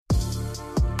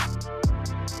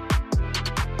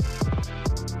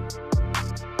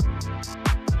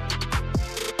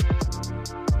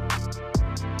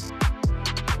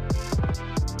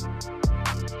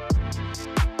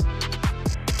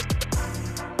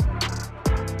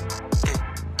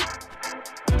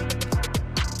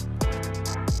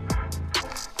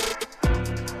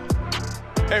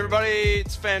Hey everybody,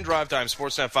 it's Fan Drive Time,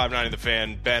 Sportsnet 590 The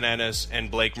Fan, Ben Ennis and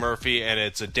Blake Murphy, and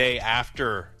it's a day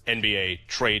after NBA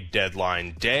trade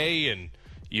deadline day, and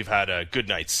you've had a good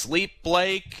night's sleep,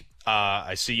 Blake.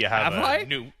 I see you have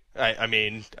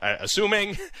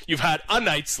assuming you've had a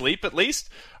night's sleep at least,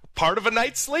 part of a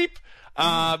night's sleep.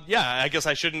 I guess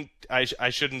I shouldn't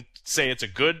say it's a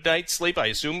good night's sleep. I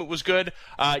assume it was good.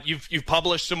 You've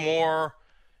published some more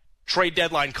trade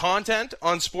deadline content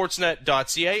on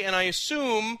sportsnet.ca, and I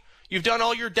assume you've done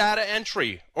all your data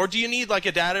entry. Or do you need like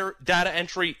a data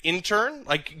entry intern?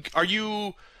 Like,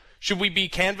 should we be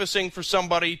canvassing for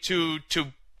somebody to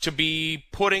be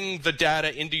putting the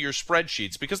data into your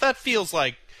spreadsheets? Because that feels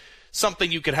like something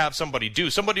you could have somebody do.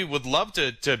 Somebody would love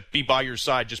to be by your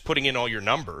side just putting in all your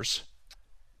numbers.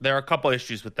 There are a couple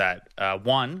issues with that.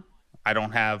 One, I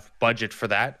don't have budget for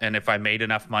that, and if I made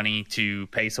enough money to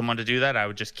pay someone to do that, I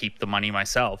would just keep the money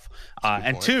myself.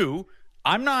 And two,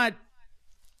 I'm not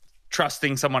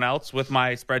trusting someone else with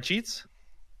my spreadsheets.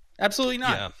 Absolutely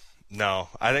not. Yeah. No,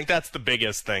 I think that's the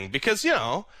biggest thing because,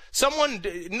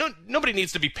 nobody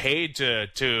needs to be paid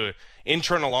to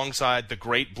intern alongside the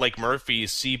great Blake Murphy,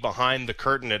 see behind the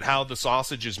curtain at how the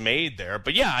sausage is made there.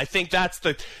 But yeah, I think that's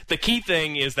the key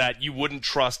thing is that you wouldn't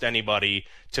trust anybody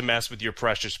to mess with your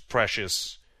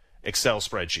precious Excel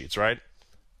spreadsheets, right?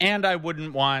 And I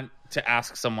wouldn't want to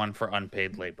ask someone for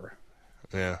unpaid labor.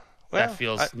 Yeah. Well, that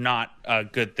feels not a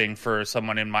good thing for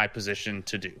someone in my position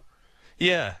to do.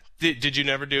 Yeah. Did you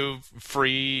never do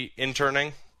free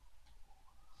interning?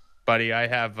 Buddy, I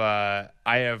have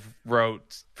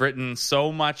written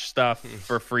so much stuff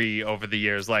for free over the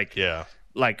years.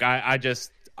 I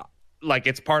just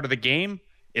it's part of the game.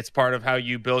 It's part of how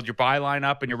you build your byline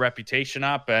up and your reputation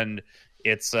up, and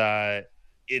it's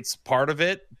part of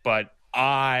it. But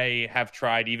I have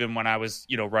tried, even when I was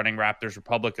running Raptors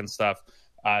Republic and stuff,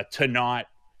 to not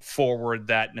forward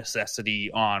that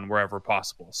necessity on wherever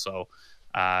possible. So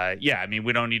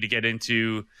we don't need to get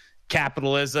into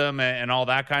capitalism and all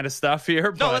that kind of stuff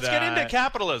here. No, let's get into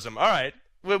capitalism. All right.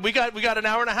 We got an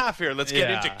hour and a half here. Let's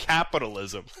get into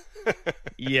capitalism.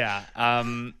 Yeah.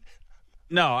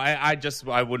 No,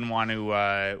 I wouldn't want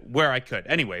to where I could.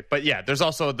 Anyway, but yeah, there's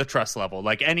also the trust level.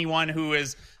 Like anyone who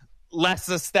is less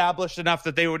established enough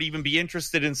that they would even be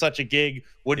interested in such a gig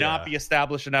would not be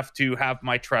established enough to have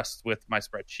my trust with my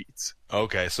spreadsheets.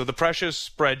 Okay, so the precious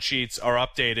spreadsheets are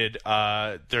updated.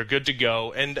 They're good to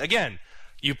go. And again,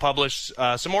 you published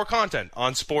some more content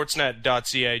on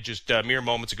sportsnet.ca just mere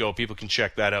moments ago. People can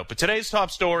check that out. But today's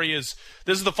top story is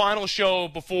this is the final show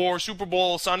before Super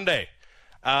Bowl Sunday.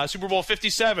 Super Bowl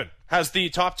 57 has the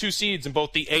top two seeds in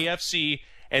both the AFC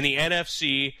and the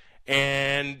NFC.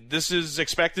 And this is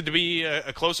expected to be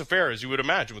a close affair, as you would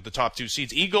imagine, with the top two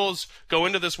seeds. Eagles go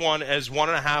into this one as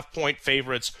 1.5-point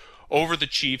favorites over the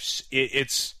Chiefs.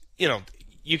 It's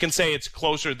you can say it's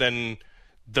closer than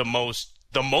the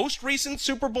most recent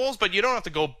Super Bowls, but you don't have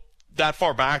to go that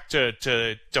far back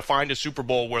to find a Super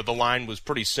Bowl where the line was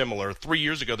pretty similar. 3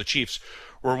 years ago, the Chiefs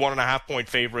were 1.5-point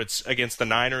favorites against the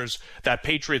Niners. That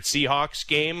Patriots-Seahawks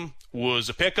game was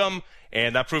a pick'em,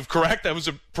 and that proved correct. That was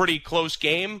a pretty close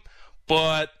game.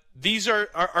 But these are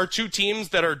two teams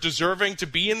that are deserving to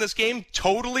be in this game.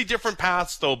 Totally different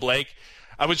paths, though, Blake.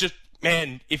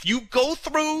 If you go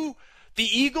through the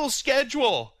Eagles'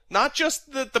 schedule, not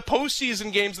just the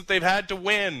postseason games that they've had to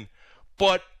win,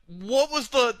 but what was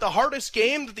the hardest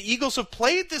game that the Eagles have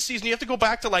played this season? You have to go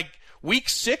back to week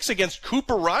 6 against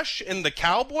Cooper Rush and the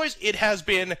Cowboys. It has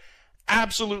been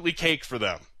absolutely cake for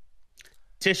them.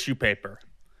 Tissue paper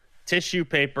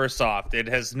soft. It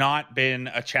has not been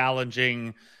a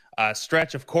challenging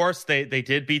stretch. Of course, they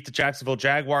did beat the Jacksonville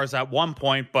Jaguars at one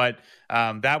point, but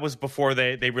that was before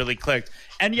they really clicked.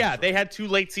 And yeah, they had 2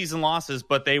 late season losses,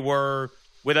 but they were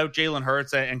without Jalen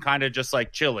Hurts and kind of just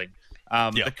chilling.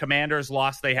 The Commanders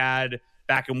loss they had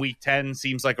back in week 10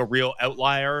 seems like a real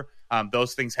outlier.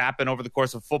 Those things happen over the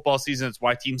course of football season. It's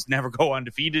why teams never go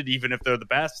undefeated, even if they're the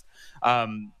best.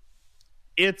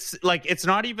 It's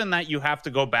not even that you have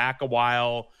to go back a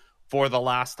while for the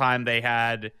last time they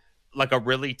had a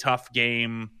really tough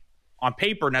game on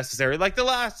paper necessary. The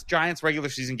last Giants regular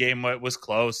season game was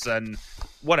close and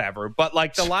whatever. But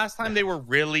the last time they were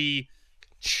really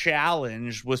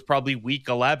challenged was probably week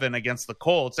 11 against the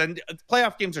Colts. And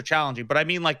playoff games are challenging, but I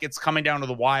mean it's coming down to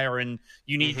the wire and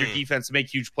you need your defense to make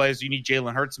huge plays. You need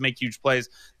Jalen Hurts to make huge plays.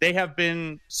 They have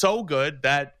been so good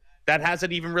that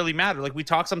hasn't even really mattered. We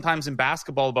talk sometimes in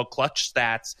basketball about clutch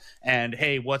stats and,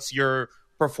 hey, what's your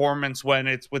performance when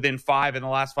it's within 5 in the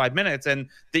last 5 minutes? And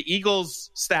the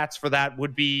Eagles stats for that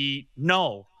would be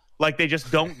no. They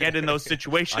just don't get in those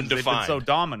situations. They've been so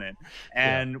dominant.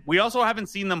 And we also haven't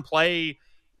seen them play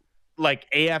like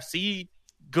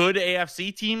good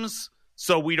AFC teams.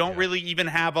 So we don't really even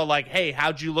have a like, hey,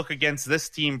 how'd you look against this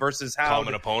team versus how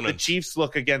the Chiefs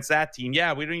look against that team?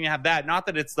 Yeah, we don't even have that. Not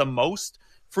that it's the most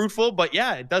fruitful, but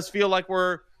yeah, it does feel like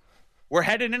we're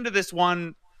headed into this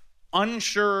one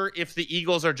unsure if the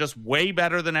Eagles are just way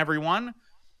better than everyone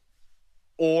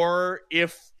or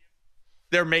if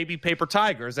they're maybe paper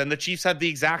tigers. And the Chiefs have the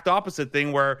exact opposite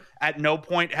thing where at no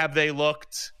point have they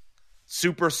looked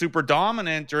super, super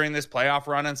dominant during this playoff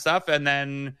run and stuff. And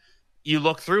then you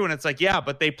look through and it's like, yeah,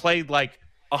 but they played like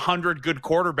 100 good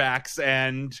quarterbacks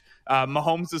and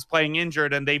Mahomes is playing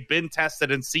injured and they've been tested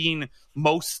and seen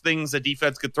most things a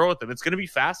defense could throw at them. It's going to be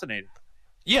fascinating.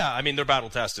 Yeah, I mean, they're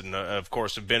battle-tested and, of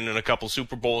course, have been in a couple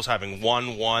Super Bowls, having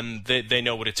won one. They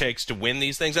know what it takes to win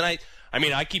these things. And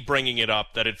I keep bringing it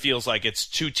up that it feels like it's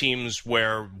two teams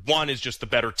where one is just the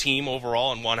better team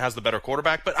overall and one has the better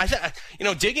quarterback. But,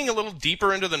 digging a little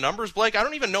deeper into the numbers, Blake, I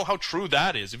don't even know how true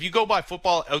that is. If you go by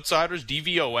Football Outsiders,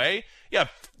 DVOA, yeah,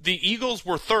 the Eagles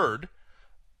were third.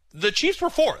 The Chiefs were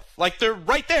fourth. Like, they're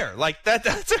right there. Like,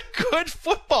 that's a good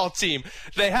football team.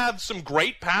 They have some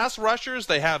great pass rushers.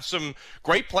 They have some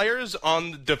great players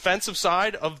on the defensive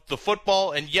side of the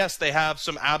football. And, yes, they have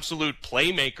some absolute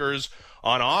playmakers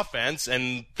on offense.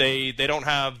 And they don't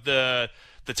have the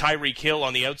Tyreek Hill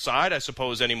on the outside, I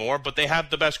suppose, anymore. But they have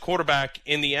the best quarterback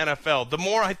in the NFL. The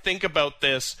more I think about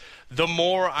this, the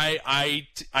more I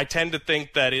tend to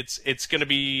think that it's going to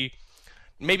be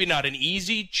maybe not an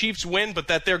easy Chiefs win, but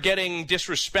that they're getting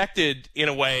disrespected in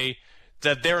a way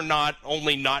that they're not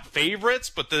only not favorites,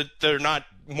 but that they're not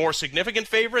more significant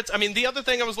favorites. I mean, the other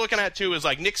thing I was looking at, too, is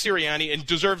like Nick Sirianni, and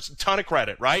deserves a ton of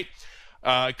credit, right?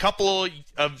 A couple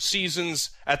of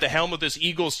seasons at the helm of this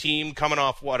Eagles team, coming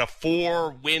off, a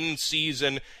 4-win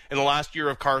season in the last year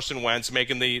of Carson Wentz,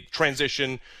 making the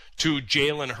transition to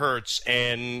Jalen Hurts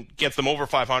and gets them over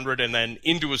 500 and then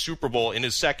into a Super Bowl in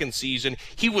his second season.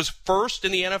 He was first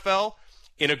in the NFL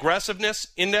in aggressiveness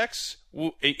index,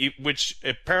 which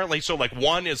apparently, so like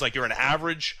 1 is like you're an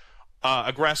average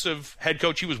aggressive head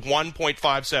coach. He was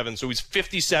 1.57, so he's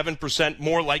 57%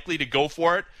 more likely to go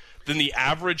for it than the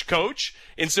average coach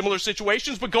in similar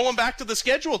situations. But going back to the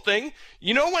schedule thing,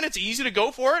 you know when it's easy to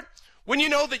go for it? When you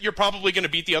know that you're probably going to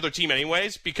beat the other team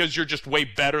anyways because you're just way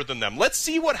better than them. Let's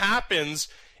see what happens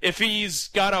if he's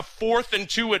got a 4th and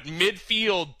 2 at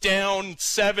midfield, down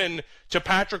 7 to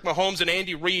Patrick Mahomes and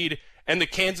Andy Reid and the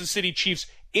Kansas City Chiefs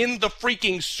in the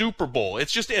freaking Super Bowl.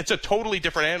 It's a totally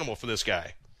different animal for this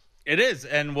guy. It is,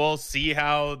 and we'll see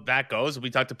how that goes.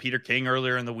 We talked to Peter King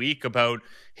earlier in the week about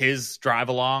his drive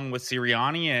along with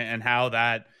Sirianni and how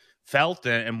that felt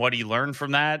and what he learned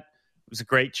from that. It was a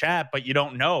great chat, but you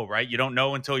don't know, right? You don't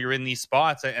know until you're in these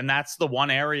spots. And that's the one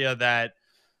area that,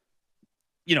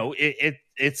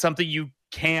 it's something you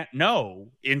can't know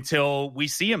until we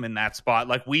see him in that spot.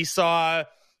 Like we saw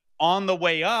on the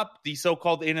way up, the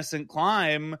so-called innocent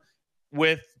climb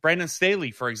with Brandon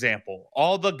Staley, for example.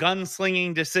 All the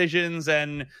gunslinging decisions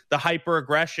and the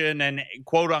hyper-aggression and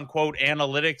quote-unquote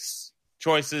analytics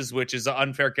choices, which is an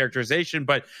unfair characterization.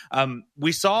 But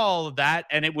we saw all of that,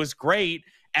 and it was great.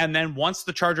 And then once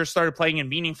the Chargers started playing in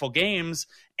meaningful games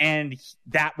and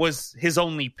that was his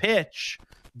only pitch,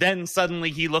 then suddenly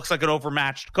he looks like an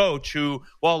overmatched coach who,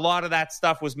 well, a lot of that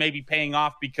stuff was maybe paying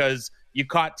off because you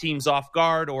caught teams off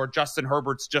guard or Justin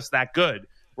Herbert's just that good.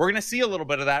 We're going to see a little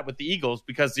bit of that with the Eagles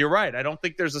because you're right. I don't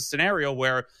think there's a scenario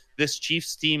where this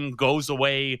Chiefs team goes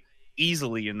away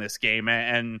easily in this game.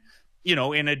 And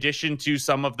in addition to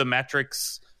some of the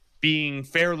metrics being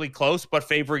fairly close but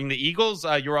favoring the Eagles,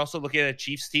 you're also looking at a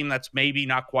Chiefs team that's maybe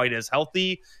not quite as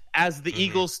healthy as the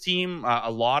Eagles team.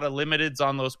 A lot of limiteds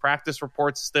on those practice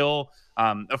reports still.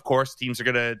 Of course, teams are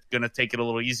gonna take it a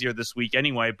little easier this week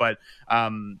anyway, but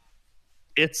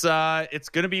it's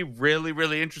going to be really,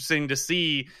 really interesting to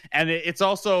see. And it's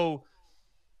also,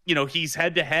 he's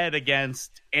head to head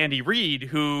against Andy Reid,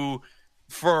 who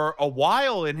for a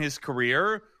while in his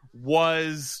career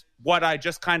was what I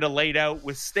just kind of laid out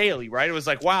with Staley, right? It was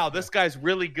like, wow, this guy's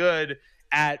really good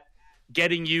at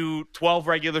getting you 12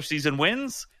 regular season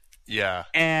wins. Yeah.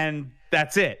 And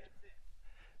that's it.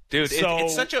 Dude,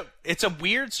 it's a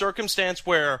weird circumstance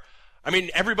where,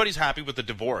 everybody's happy with the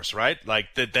divorce, right?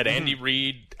 Like that Andy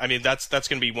Reid, that's going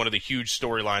to be one of the huge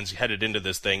storylines headed into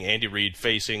this thing. Andy Reid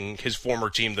facing his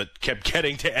former team that kept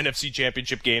getting to NFC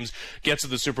Championship games, gets to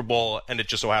the Super Bowl, and it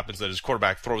just so happens that his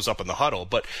quarterback throws up in the huddle.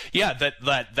 But yeah,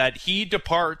 that he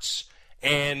departs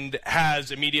and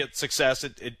has immediate success.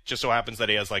 It just so happens that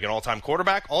he has like an all-time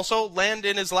quarterback also land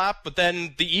in his lap, but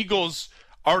then the Eagles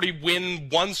already win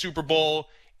one Super Bowl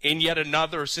in yet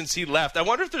another since he left. I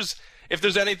wonder if if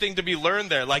there's anything to be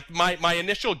learned there. Like my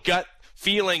initial gut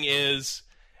feeling is,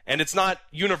 and it's not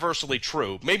universally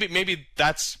true. Maybe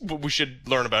that's what we should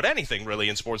learn about anything really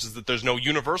in sports, is that there's no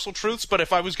universal truths. But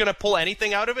if I was going to pull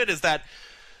anything out of it, is that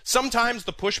sometimes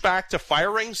the pushback to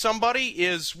firing somebody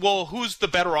is, well, who's the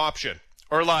better option?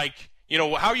 Or like,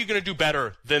 how are you going to do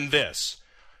better than this?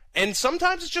 And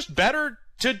sometimes it's just better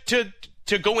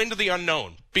to go into the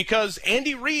unknown, because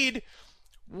Andy Reid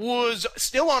was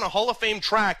still on a Hall of Fame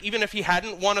track, even if he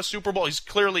hadn't won a Super Bowl. He's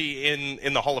clearly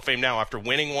in the Hall of Fame now after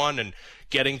winning one and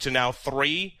getting to now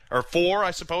 3 or 4,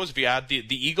 I suppose, if you add the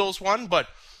Eagles one. But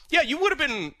yeah, you would have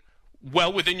been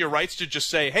well within your rights to just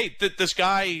say, hey, this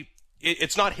guy,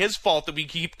 it's not his fault that we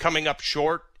keep coming up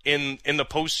short in the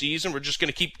postseason. We're just going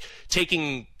to keep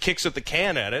taking kicks at the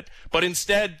can at it. But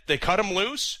instead, they cut him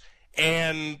loose,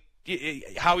 and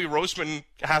Howie Roseman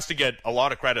has to get a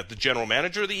lot of credit, the general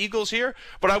manager of the Eagles here.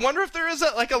 But I wonder if there is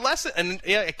a lesson, and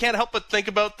I can't help but think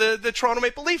about the Toronto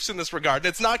Maple Leafs in this regard.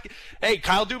 It's not, hey,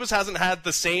 Kyle Dubas hasn't had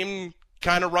the same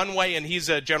kind of runway, and he's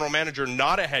a general manager,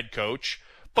 not a head coach.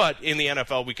 But in the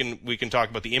NFL, we can talk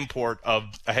about the import of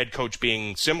a head coach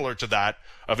being similar to that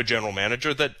of a general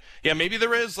manager. That, yeah, maybe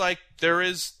there's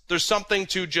something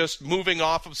to just moving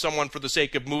off of someone for the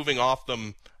sake of moving off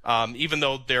them, even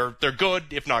though they're good,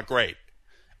 if not great.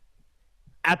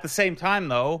 At the same time,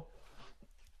 though,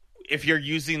 if you're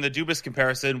using the Dubas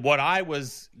comparison, what I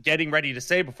was getting ready to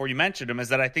say before you mentioned him is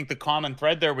that I think the common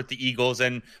thread there with the Eagles,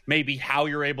 and maybe how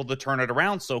you're able to turn it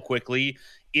around so quickly,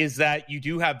 is that you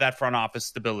do have that front office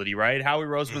stability, right? Howie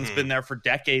Roseman's been there for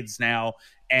decades now.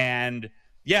 And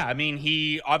yeah, I mean,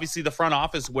 he obviously, the front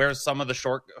office wears some of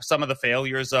the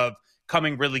failures of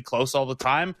coming really close all the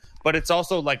time, but it's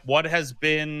also like what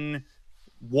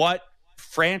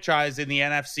franchise in the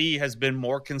NFC has been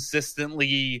more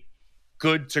consistently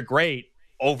good to great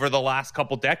over the last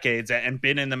couple decades and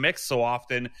been in the mix so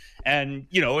often. And,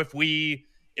 if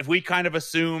we kind of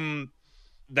assume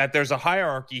that there's a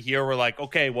hierarchy here, we're like,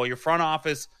 okay, well, your front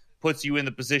office puts you in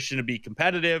the position to be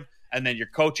competitive, and then your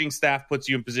coaching staff puts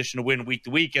you in position to win week to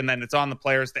week, and then it's on the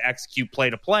players to execute play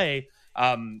to play.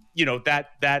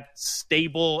 That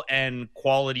stable and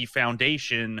quality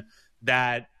foundation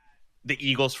that the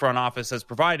Eagles front office has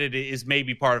provided is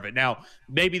maybe part of it. Now,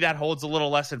 maybe that holds a little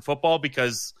less in football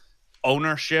because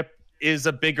ownership is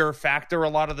a bigger factor a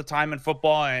lot of the time in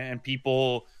football, and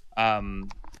people,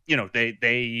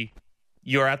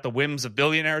 you're at the whims of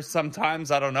billionaires sometimes.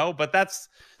 I don't know, but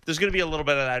there's going to be a little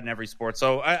bit of that in every sport.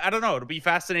 So I don't know. It'll be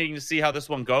fascinating to see how this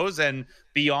one goes, and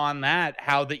beyond that,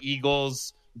 how the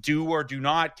Eagles do or do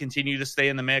not continue to stay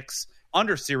in the mix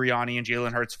under Sirianni and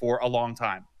Jalen Hurts for a long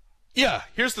time. Yeah,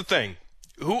 here's the thing.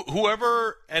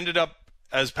 Whoever ended up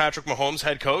as Patrick Mahomes'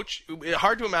 head coach,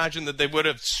 hard to imagine that they would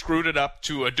have screwed it up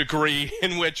to a degree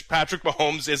in which Patrick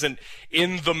Mahomes isn't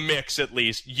in the mix at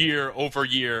least year over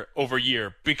year over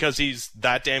year, because he's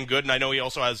that damn good. And I know he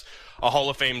also has a Hall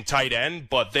of Fame tight end,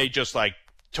 but they just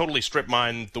totally strip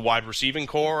mined the wide receiving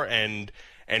core and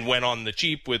went on the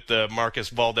cheap with the Marcus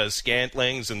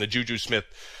Valdez-Scantlings and the Juju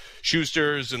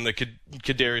Smith-Schusters and the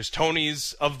Kadarius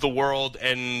Tonys of the world.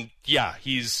 And yeah,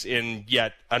 he's in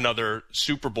yet another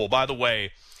Super Bowl. By the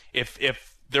way, if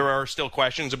there are still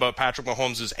questions about Patrick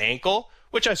Mahomes' ankle,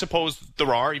 which I suppose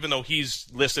there are, even though he's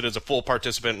listed as a full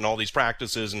participant in all these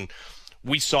practices, and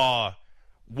we saw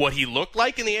what he looked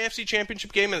like in the AFC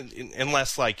Championship game,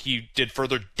 unless he did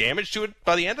further damage to it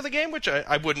by the end of the game, which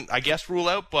I wouldn't, I guess, rule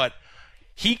out. But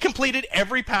he completed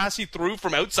every pass he threw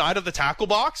from outside of the tackle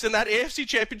box in that AFC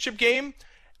Championship game,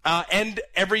 and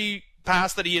every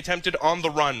pass that he attempted on the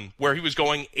run where he was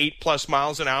going 8+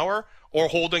 miles an hour or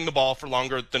holding the ball for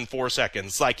longer than 4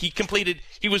 seconds.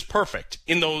 He was perfect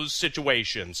in those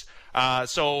situations.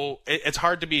 So it's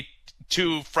hard to be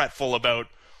too fretful about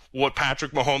what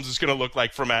Patrick Mahomes is going to look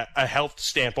like from a health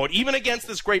standpoint, even against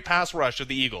this great pass rush of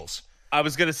the Eagles. I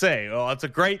was going to say, well, it's a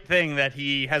great thing that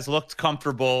he has looked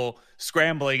comfortable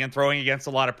scrambling and throwing against a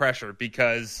lot of pressure,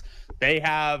 because they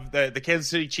have the Kansas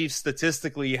City Chiefs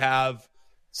statistically have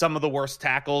some of the worst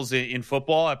tackles in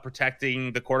football at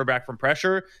protecting the quarterback from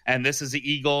pressure. And this is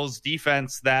the Eagles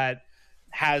defense that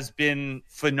has been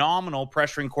phenomenal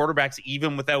pressuring quarterbacks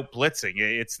even without blitzing.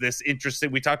 It's this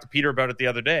interesting, we talked to Peter about it the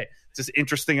other day. It's this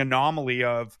interesting anomaly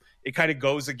of it kind of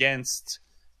goes against,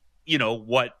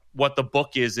 what the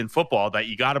book is in football, that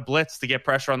you got to blitz to get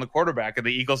pressure on the quarterback, and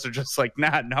the Eagles are just like,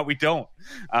 no, we don't.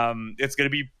 It's going to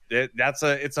be,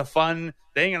 it's a fun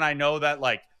thing. And I know that,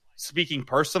 speaking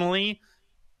personally,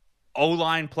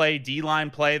 O-line play, D-line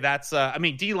play,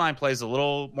 D-line play is a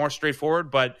little more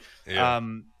straightforward, but, yeah.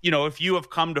 If you have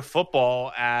come to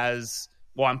football as,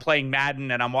 well, I'm playing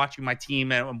Madden and I'm watching my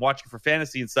team and I'm watching for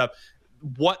fantasy and stuff,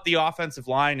 what the offensive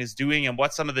line is doing and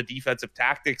what some of the defensive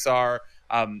tactics are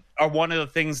one of the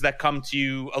things that come to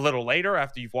you a little later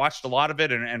after you've watched a lot of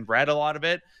it and read a lot of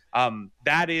it.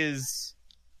 That is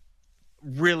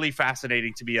really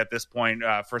fascinating to me at this point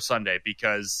for Sunday,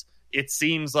 because it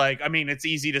seems like, I mean, it's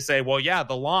easy to say, well, yeah,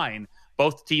 the line,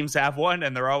 both teams have one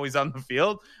and they're always on the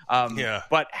field.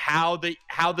 But how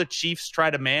the Chiefs try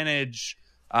to manage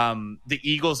the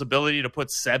Eagles' ability to put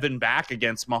 7 back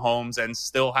against Mahomes and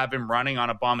still have him running on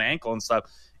a bum ankle and stuff.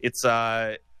 It's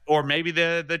or maybe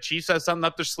the Chiefs have something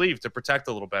up their sleeve to protect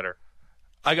a little better.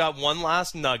 I got one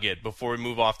last nugget before we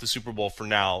move off the Super Bowl for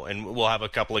now, and we'll have a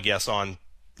couple of guests on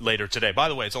later today. By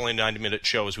the way, it's only a 90-minute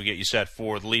show as we get you set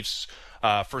for the Leafs'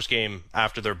 first game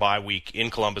after their bye week in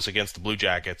Columbus against the Blue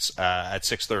Jackets at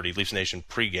 6:30, Leafs Nation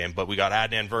pregame. But we got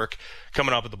Adnan Virk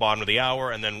coming up at the bottom of the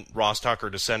hour, and then Ross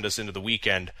Tucker to send us into the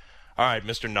weekend. All right,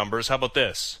 Mr. Numbers, how about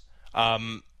this?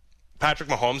 Patrick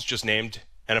Mahomes just named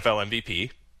NFL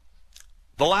MVP.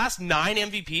 The last 9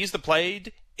 MVPs that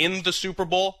played in the Super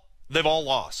Bowl, they've all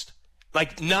lost.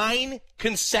 Like 9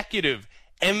 consecutive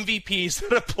MVPs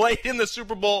that have played in the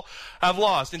Super Bowl have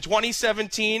lost. In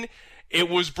 2017, it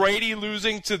was Brady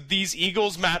losing to these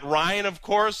Eagles. Matt Ryan, of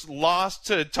course, lost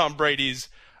to Tom Brady's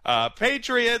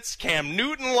Patriots. Cam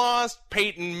Newton lost.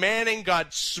 Peyton Manning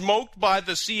got smoked by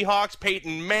the Seahawks.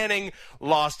 Peyton Manning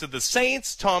lost to the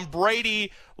Saints. Tom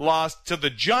Brady lost to the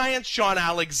Giants. Sean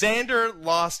Alexander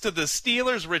lost to the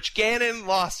Steelers. Rich Gannon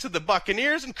lost to the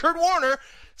Buccaneers. And Kurt Warner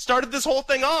started this whole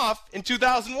thing off in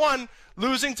 2001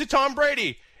 losing to Tom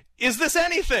Brady. Is this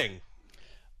anything?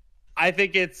 I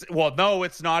think no,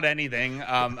 it's not anything.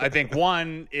 I think the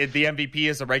MVP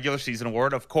is a regular season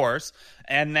award, of course.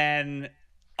 And then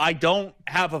I don't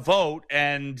have a vote,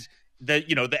 and the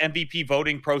MVP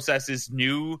voting process is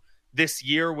new this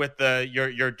year with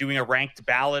you're doing a ranked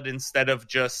ballot instead of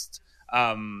just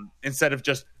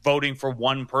voting for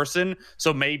one person.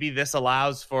 So maybe this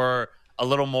allows for a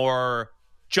little more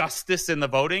justice in the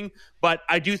voting, but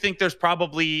I do think there's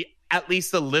probably at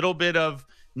least a little bit of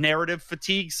narrative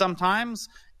fatigue sometimes,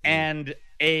 and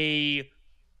a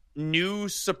new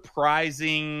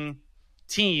surprising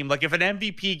team. Like if an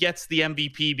MVP gets the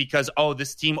MVP because,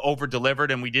 this team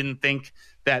over-delivered and we didn't think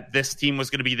that this team was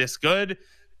going to be this good,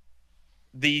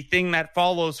 the thing that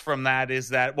follows from that is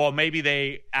that, well, maybe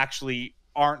they actually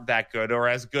aren't that good or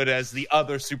as good as the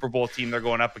other Super Bowl team they're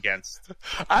going up against.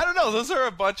 I don't know. Those are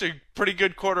a bunch of pretty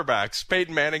good quarterbacks.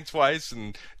 Peyton Manning twice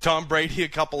and Tom Brady a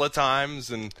couple of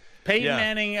times. And Peyton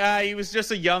Manning, he was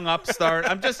just a young upstart.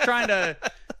 I'm just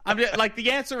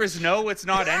the answer is no, it's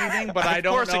not anything, but I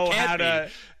don't know how to.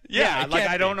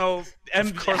 I don't know.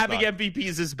 Having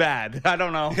MVPs is bad. I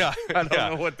don't know. I don't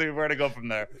know where to go from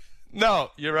there.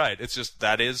 No, you're right. It's just,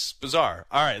 that is bizarre.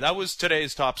 All right, that was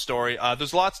today's top story.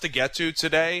 There's lots to get to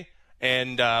today,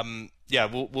 and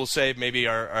we'll save maybe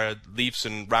our Leafs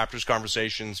and Raptors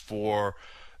conversations for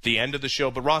the end of the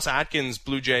show. But Ross Atkins,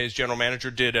 Blue Jays general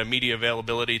manager, did a media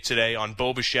availability today on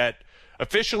Bo Bichette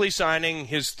officially signing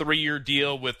his 3-year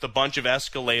deal with a bunch of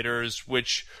escalators,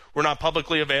 which were not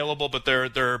publicly available, but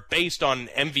they're based on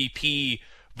MVP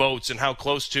votes and how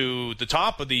close to the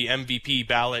top of the MVP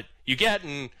ballot you get.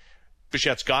 And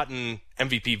Bichette's gotten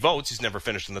MVP votes. He's never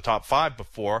finished in the top 5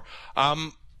 before.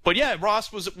 But yeah,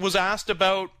 Ross was asked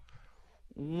about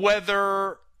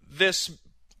whether this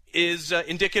is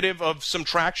indicative of some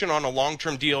traction on a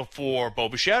long-term deal for Bo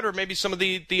Bichette or maybe some of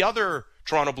the other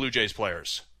Toronto Blue Jays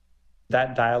players.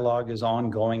 That dialogue is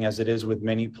ongoing, as it is with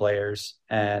many players.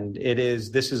 And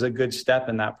this is a good step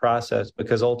in that process,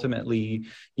 because ultimately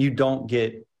you don't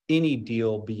get any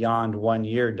deal beyond 1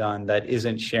 year done that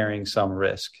isn't sharing some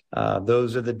risk.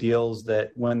 Those are the deals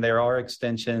that when there are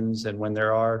extensions and when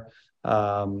there are,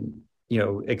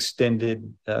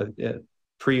 extended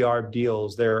pre-arb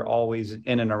deals, they're always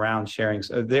in and around sharing.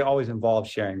 So they always involve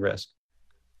sharing risk.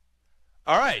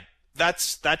 All right.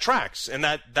 That tracks. And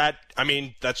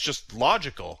that's just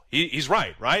logical. He's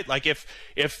right? Like if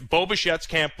Bo Bichette's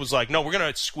camp was like, no, we're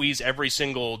going to squeeze every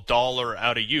single dollar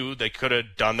out of you, they could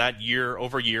have done that year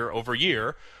over year over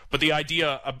year. But the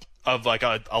idea of like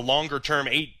a longer term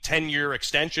 8-10 year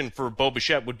extension for Bo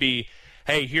Bichette would be,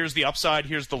 hey, here's the upside,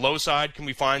 here's the low side. Can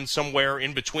we find somewhere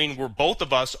in between where both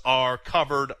of us are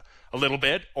covered a little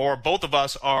bit, or both of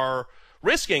us are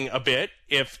risking a bit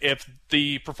if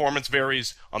the performance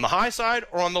varies on the high side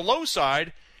or on the low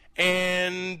side?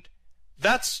 And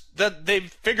that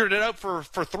they've figured it out for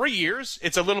 3 years.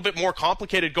 It's a little bit more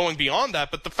complicated going beyond that,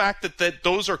 but the fact that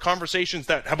those are conversations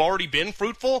that have already been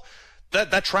fruitful,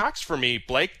 that tracks for me,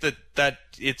 Blake. That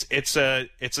it's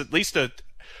at least a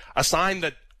sign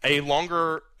that a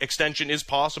longer extension is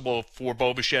possible for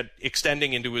Bo Bichette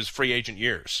extending into his free agent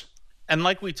years. And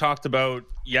like we talked about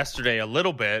yesterday a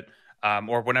little bit,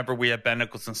 or whenever we had Ben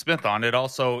Nicholson-Smith on, it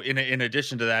also, in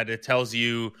addition to that, it tells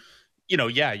you,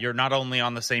 you're not only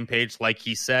on the same page, like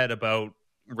he said, about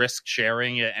risk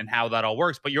sharing and how that all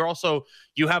works, but you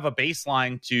have a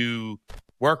baseline to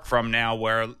work from now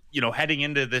where, heading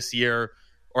into this year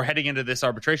or heading into this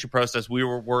arbitration process, we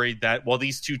were worried that,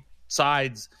 these two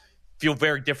sides feel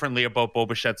very differently about Bo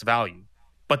Bichette's value,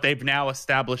 but they've now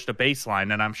established a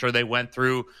baseline, and I'm sure they went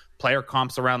through player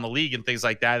comps around the league and things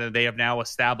like that, and they have now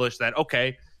established that,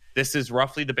 okay, this is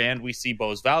roughly the band we see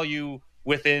Bo's value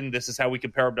within. This is how we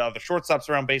compare him to other shortstops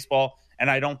around baseball, and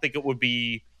I don't think it would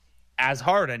be as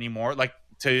hard anymore,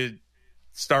 to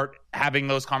start having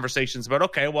those conversations about,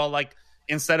 okay,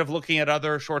 instead of looking at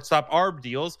other shortstop ARB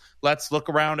deals, let's look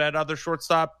around at other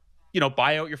shortstop,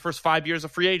 buy out your first 5 years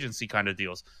of free agency kind of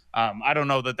deals. I don't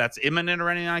know that that's imminent or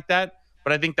anything like that,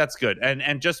 but I think that's good.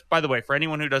 And just, by the way, for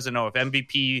anyone who doesn't know, if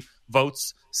MVP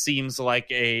votes seems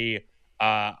like a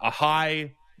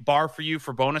high bar for you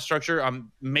for bonus structure,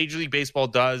 Major League Baseball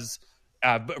does,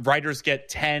 writers get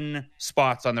 10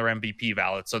 spots on their MVP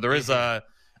ballot. So there is a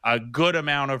good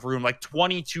amount of room,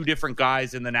 22 different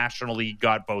guys in the National League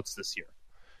got votes this year.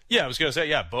 Yeah, I was going to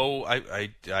say, Bo, I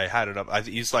had it up.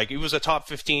 He was a top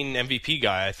 15 MVP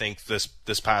guy, I think, this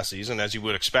past season, as you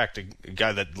would expect, a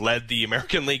guy that led the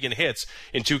American League in hits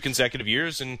in 2 consecutive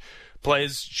years and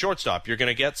plays shortstop. You're going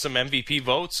to get some MVP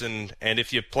votes, and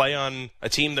if you play on a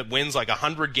team that wins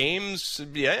 100 games,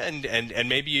 and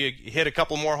maybe you hit a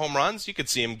couple more home runs, you could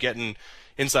see him getting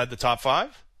inside the top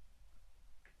 5.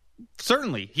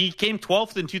 Certainly. He came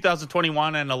 12th in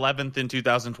 2021 and 11th in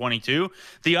 2022.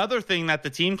 The other thing that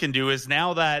the team can do is,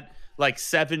 now that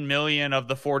 $7 million of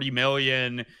the $40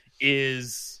 million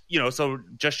is, so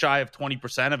just shy of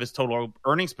 20% of his total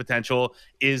earnings potential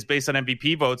is based on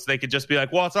MVP votes, they could just be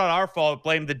like, well, it's not our fault,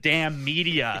 blame the damn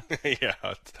media. Yeah,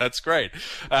 that's great.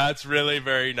 That's really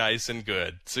very nice and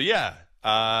good. So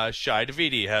Shai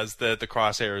Davidi has the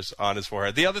crosshairs on his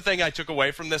forehead. The other thing I took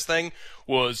away from this thing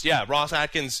was, Ross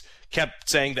Atkins kept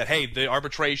saying that, hey, the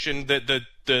arbitration,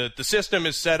 the system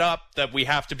is set up that we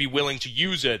have to be willing to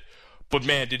use it. But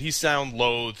man, did he sound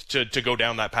loath to go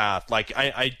down that path.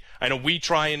 I know we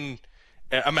try and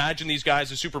imagine these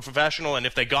guys as super professional, and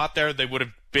if they got there, they would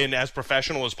have been as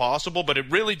professional as possible. But it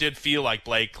really did feel like,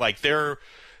 Blake,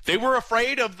 they were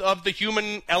afraid of the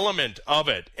human element of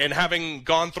it, and having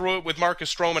gone through it with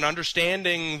Marcus Stroman,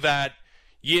 understanding that,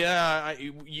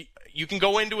 you can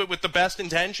go into it with the best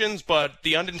intentions, but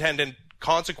the unintended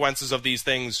consequences of these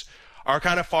things are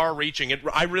kind of far-reaching.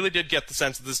 I really did get the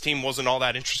sense that this team wasn't all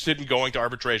that interested in going to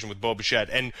arbitration with Bo Bichette,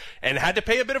 and had to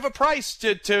pay a bit of a price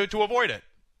to avoid it.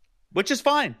 Which is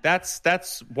fine.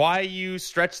 That's why you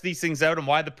stretch these things out, and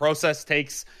why the process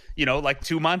takes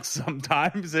 2 months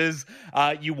sometimes, is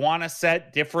you want to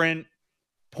set different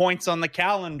points on the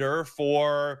calendar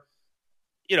for,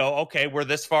 okay, we're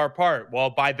this far apart. Well,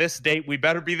 by this date, we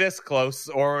better be this close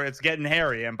or it's getting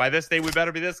hairy. And by this date, we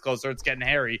better be this close or it's getting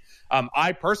hairy.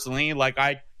 I personally,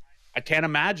 I can't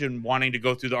imagine wanting to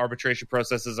go through the arbitration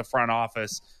process as a front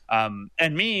office. And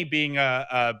me being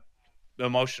a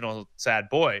emotional, sad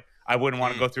boy, I wouldn't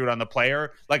want to go through it on the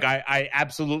player. I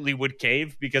absolutely would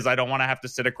cave, because I don't want to have to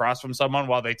sit across from someone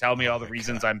while they tell me all the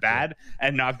reasons I'm bad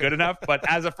and not good enough. But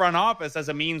as a front office, as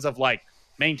a means of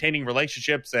maintaining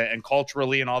relationships and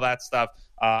culturally and all that stuff,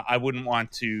 I wouldn't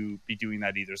want to be doing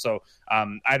that either. So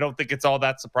I don't think it's all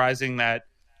that surprising that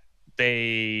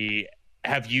they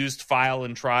have used file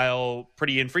and trial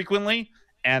pretty infrequently,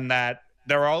 and that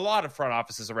there are a lot of front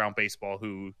offices around baseball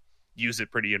who use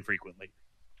it pretty infrequently.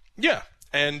 Yeah.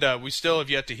 And we still have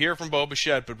yet to hear from Bo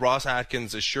Bichette, but Ross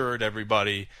Atkins assured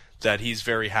everybody that he's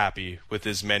very happy with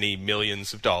his many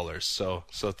millions of dollars. So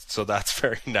that's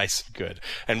very nice and good.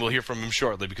 And we'll hear from him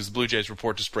shortly, because the Blue Jays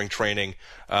report to spring training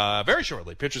very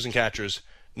shortly. Pitchers and catchers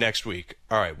next week.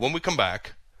 All right, when we come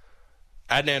back,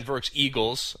 Adnan Virk's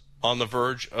Eagles on the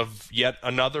verge of yet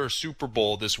another Super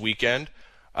Bowl this weekend.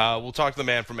 We'll talk to the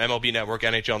man from MLB Network,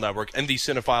 NHL Network, and the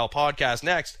Cinephile podcast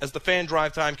next as the Fan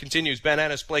Drive Time continues. Ben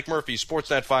Ennis, Blake Murphy,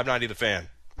 Sportsnet 590 The Fan.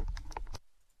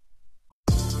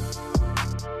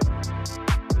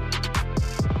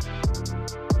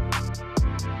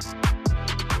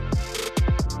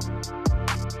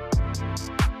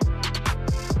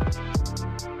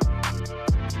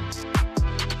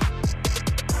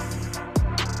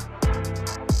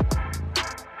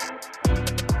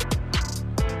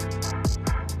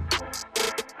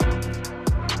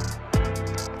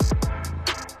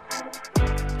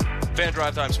 Fan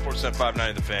Drive Time, Sportsnet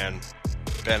 590 The Fan.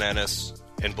 Ben Ennis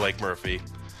and Blake Murphy.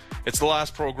 It's the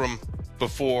last program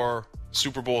before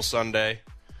Super Bowl Sunday.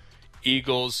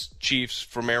 Eagles, Chiefs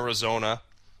from Arizona.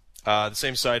 The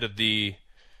same site of the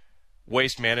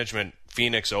Waste Management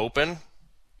Phoenix Open,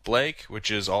 Blake, which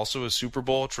is also a Super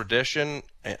Bowl tradition.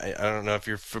 I don't know if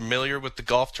you're familiar with the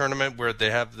golf tournament where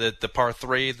they have the par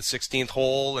 3, the 16th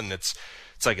hole, and it's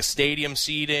like a stadium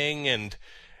seating, and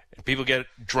people get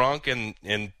drunk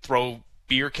and throw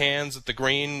beer cans at the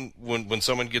green when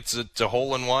someone gets a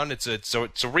hole in one. It's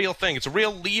a real thing. It's a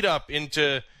real lead up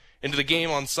into the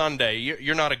game on Sunday.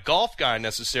 You're not a golf guy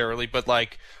necessarily, but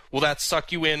like, will that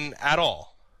suck you in at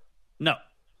all? No.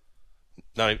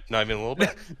 Not even a little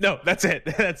bit? No, that's it.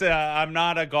 I'm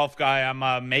not a golf guy.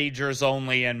 I'm majors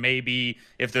only, and maybe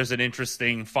if there's an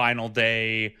interesting final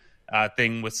day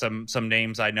thing with some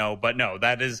names I know. But no,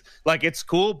 that is like, it's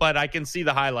cool, but I can see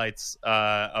the highlights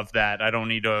of that. I don't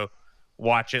need to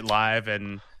watch it live.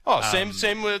 And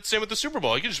same with the Super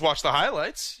Bowl. You can just watch the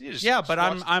highlights.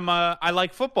 I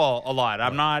like football a lot.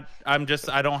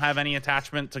 I don't have any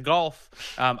attachment to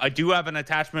golf. I do have an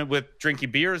attachment with drinking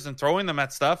beers and throwing them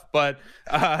at stuff, but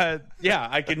I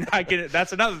can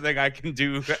that's another thing I can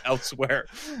do elsewhere.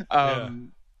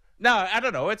 No, I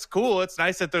don't know. It's cool. It's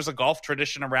nice that there's a golf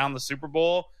tradition around the Super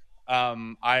Bowl.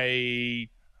 I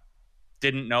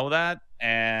didn't know that,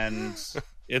 and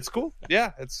it's cool.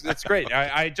 Yeah, it's great.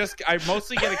 I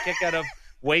mostly get a kick out of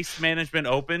Waste Management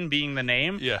Open being the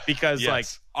name, because like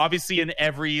obviously in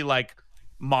every like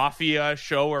mafia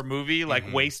show or movie,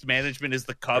 like Waste Management is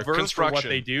the cover for what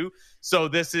they do. So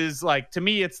this is like, to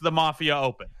me, it's the Mafia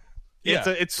Open. Yeah,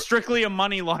 it's strictly a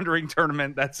money laundering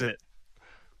tournament. That's it.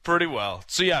 Pretty well.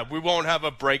 So, yeah, we won't have a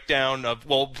breakdown of,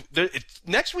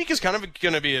 next week is kind of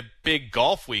going to be a big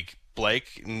golf week,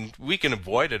 Blake, and we can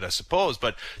avoid it, I suppose.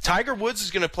 But Tiger Woods is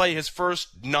going to play his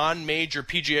first non-major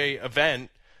PGA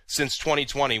event since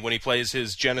 2020 when he plays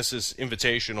his Genesis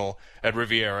Invitational at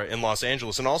Riviera in Los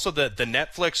Angeles. And also the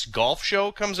Netflix golf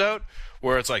show comes out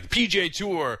where it's like PGA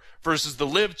Tour versus the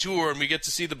Live Tour, and we get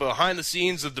to see the behind the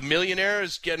scenes of the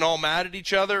millionaires getting all mad at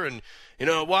each other. And,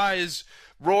 why is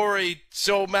Rory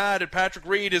so mad at Patrick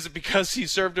Reed? Is it because he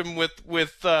served him with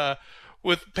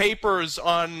papers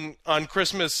on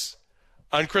Christmas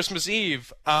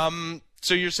Eve?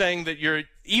 So you're saying that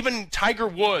even Tiger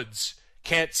Woods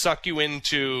can't suck you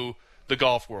into the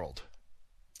golf world?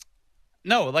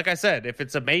 No, like I said, if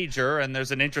it's a major and there's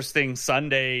an interesting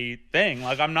Sunday thing,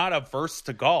 like I'm not averse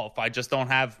to golf. I just don't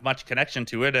have much connection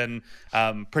to it. And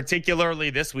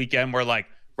particularly this weekend where like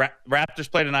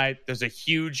Raptors play tonight. There's a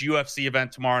huge UFC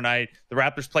event tomorrow night. The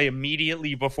Raptors play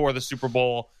immediately before the Super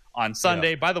Bowl on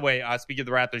Sunday. Yeah. By the way, speaking of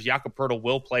the Raptors, Jakob Poeltl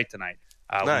will play tonight.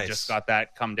 Nice. We just got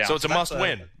that come down. So it's a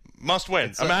must-win.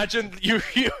 Must-win. Imagine you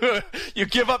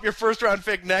give up your first-round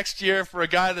pick next year for a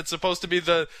guy that's supposed to be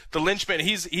the linchpin.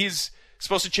 He's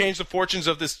supposed to change the fortunes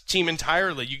of this team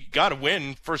entirely. You got to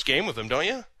win first game with him, don't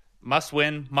you? Must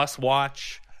win, must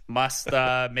watch. Must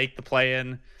make the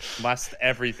play-in, must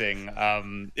everything.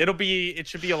 It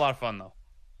should be a lot of fun, though.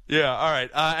 Yeah, all right.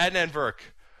 Adnan Virk,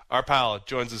 our pal,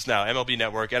 joins us now. MLB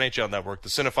Network, NHL Network, the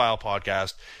Cinephile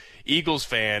Podcast, Eagles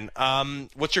fan.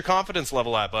 What's your confidence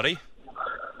level at, buddy?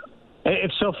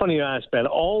 It's so funny you ask, Ben.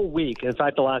 All week, in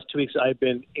fact, the last 2 weeks, I've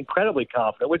been incredibly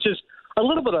confident, which is a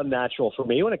little bit unnatural for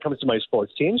me when it comes to my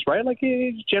sports teams, right? Like,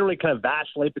 you generally kind of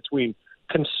vacillate between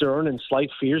concern and slight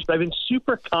fears, but I've been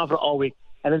super confident all week.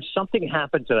 And then something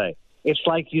happened today. It's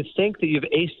like you think that you've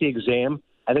aced the exam,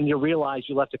 and then you realize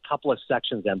you left a couple of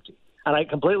sections empty. And I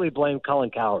completely blame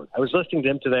Colin Cowherd. I was listening to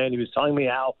him today, and he was telling me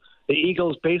how the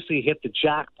Eagles basically hit the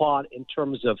jackpot in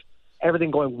terms of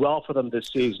everything going well for them this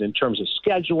season, in terms of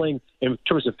scheduling, in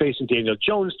terms of facing Daniel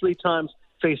Jones 3 times,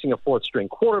 facing a fourth-string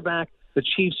quarterback. The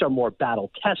Chiefs are more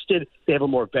battle-tested. They have a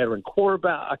more veteran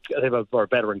quarterback. They have a more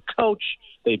veteran coach.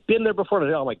 They've been there before.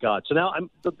 Oh, my God. So now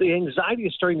the anxiety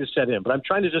is starting to set in, but I'm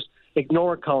trying to just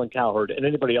ignore Colin Cowherd and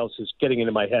anybody else who's getting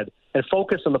into my head and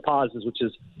focus on the positives, which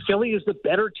is Philly is the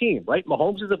better team, right?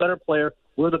 Mahomes is the better player.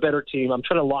 We're the better team. I'm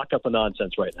trying to lock up the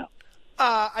nonsense right now.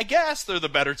 I guess they're the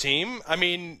better team. I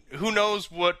mean, who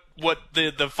knows what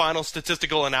the final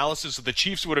statistical analysis of the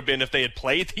Chiefs would have been if they had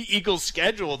played the Eagles'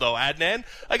 schedule, though, Adnan.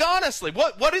 Like, honestly,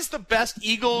 what is the best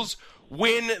Eagles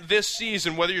win this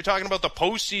season, whether you're talking about the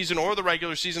postseason or the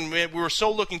regular season? We were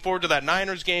so looking forward to that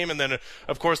Niners game, and then,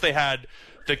 of course, they had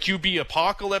the QB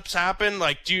apocalypse happen.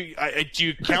 Like, do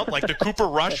you count, like, the Cooper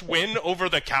Rush win over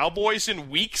the Cowboys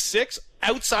in Week 6?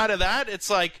 Outside of that,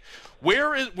 it's like,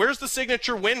 where's the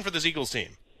signature win for this Eagles team?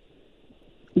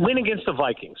 Win against the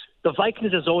Vikings. The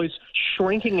Vikings is always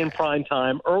shrinking in prime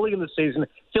time early in the season.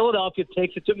 Philadelphia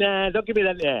takes it to, don't give me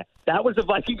that, That was the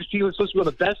Vikings team. It was supposed to be one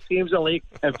of the best teams in the league,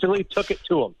 and Philly took it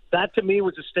to them. That, to me,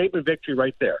 was a statement victory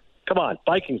right there. Come on,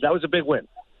 Vikings. That was a big win.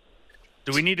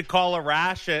 Do we need to call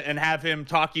Arash and have him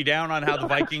talk you down on how the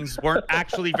Vikings weren't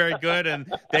actually very good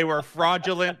and they were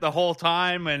fraudulent the whole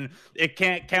time, and it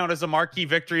can't count as a marquee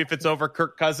victory if it's over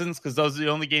Kirk Cousins because those are the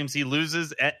only games he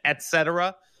loses, et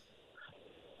cetera?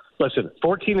 Listen,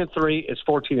 14-3 is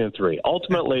 14-3.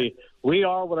 Ultimately, we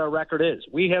are what our record is.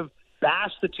 We have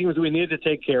bashed the teams we needed to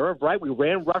take care of, right? We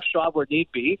ran roughshod where need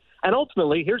be. And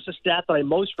ultimately, here's the stat that I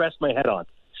most rest my head on.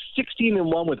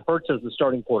 16-1 with Hurts as the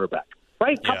starting quarterback,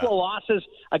 right? A couple of losses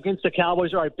against the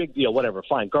Cowboys. All right, big deal, whatever,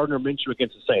 fine. Gardner Minshew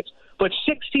against the Saints. But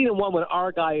 16-1 when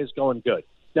our guy is going good.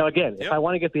 Now, again, if I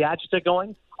want to get the adjective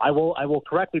going, I will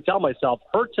correctly tell myself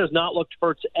Hurts has not looked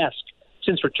Hurts-esque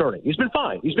since returning. He's been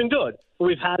fine. He's been good. But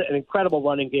we've had an incredible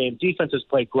running game. Defense has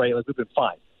played great. We've been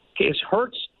fine. Okay, is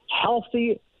Hurts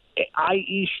healthy,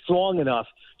 i.e. strong enough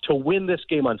to win this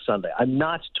game on Sunday? I'm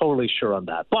not totally sure on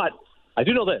that. But I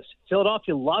do know this.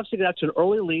 Philadelphia loves to get out to an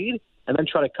early lead and then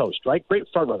try to coast, right? Great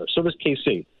front runner. So does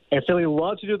KC. And Philly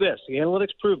loves to do this. The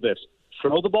analytics prove this.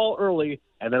 Throw the ball early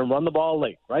and then run the ball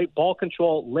late, right? Ball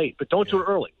control late, but don't do it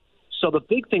early. So the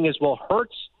big thing is, well,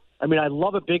 Hurts, I mean, I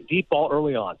love a big deep ball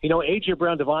early on. You know, A.J.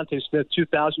 Brown, Devontae Smith,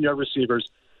 2,000-yard receivers.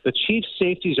 The Chiefs'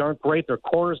 safeties aren't great. Their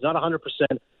corners, not 100%.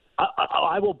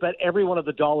 I will bet every one of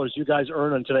the dollars you guys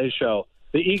earn on today's show,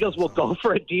 the Eagles will go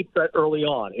for a deep threat early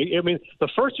on. I mean, the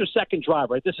first or second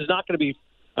drive, right, this is not going to be,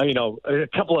 a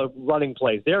couple of running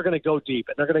plays. They're going to go deep,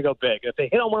 and they're going to go big. If they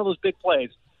hit on one of those big plays,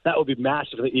 that would be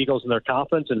massive for the Eagles and their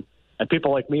confidence, and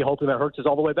people like me hoping that Hurts is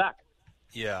all the way back.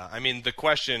 Yeah, I mean, the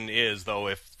question is, though,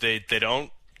 if they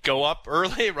don't go up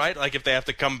early, right? Like if they have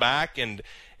to come back and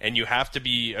you have to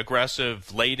be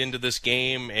aggressive late into this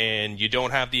game and you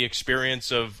don't have the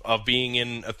experience of being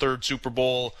in a third Super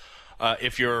Bowl,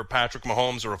 if you're Patrick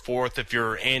Mahomes, or a fourth if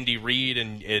you're Andy Reid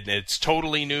and it's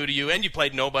totally new to you and you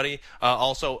played nobody,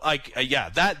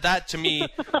 that to me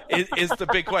is the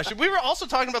big question. We were also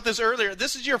talking about this earlier.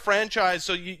 This is your franchise,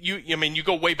 so you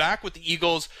go way back with the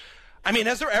Eagles. I mean,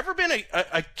 has there ever been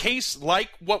a case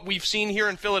like what we've seen here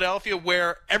in Philadelphia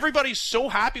where everybody's so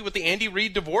happy with the Andy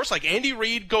Reid divorce? Like Andy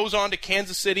Reid goes on to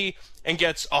Kansas City and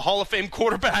gets a Hall of Fame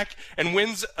quarterback and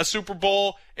wins a Super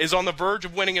Bowl, is on the verge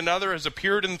of winning another, has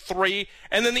appeared in 3,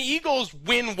 and then the Eagles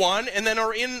win one and then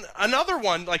are in another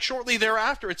one like shortly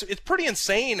thereafter. It's pretty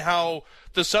insane how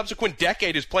the subsequent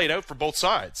decade is played out for both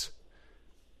sides.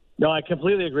 No, I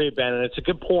completely agree, Ben, and it's a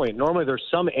good point. Normally there's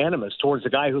some animus towards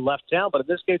the guy who left town, but in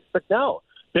this case, it's like, no.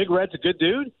 Big Red's a good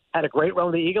dude, had a great run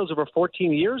with the Eagles over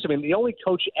 14 years. I mean, the only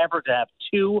coach ever to have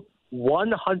 2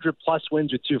 100-plus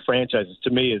wins with 2 franchises,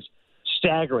 to me, is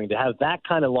staggering, to have that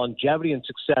kind of longevity and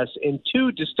success in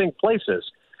 2 distinct places.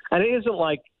 And it isn't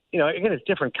like, again, it's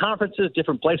different conferences,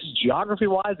 different places,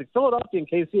 geography-wise. Like Philadelphia and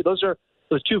KC, those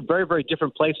 2 very, very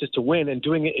different places to win and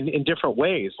doing it in different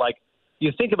ways. Like,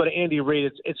 you think about Andy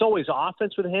Reid, it's always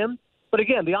offense with him. But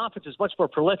again, the offense is much more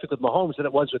prolific with Mahomes than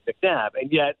it was with McNabb.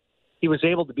 And yet he was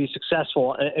able to be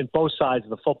successful in both sides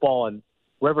of the football and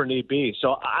wherever need be.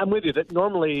 So I'm with you that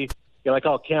normally you're like,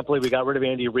 oh, can't believe we got rid of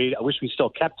Andy Reid. I wish we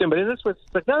still kept him. But in this one,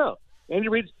 it's like, no. Andy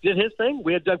Reid did his thing.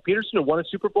 We had Doug Peterson who won a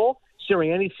Super Bowl.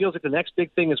 Sirianni feels like the next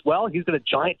big thing as well. He's got a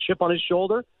giant chip on his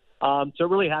shoulder. So it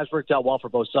really has worked out well for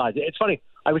both sides. It's funny.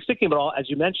 I was thinking about, as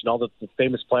you mentioned, all the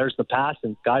famous players in the past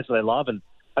and guys that I love. And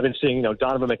I've been seeing,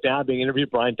 Donovan McNabb being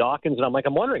interviewed, Brian Dawkins, and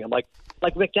I'm wondering,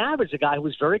 McNabb is a guy who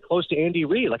was very close to Andy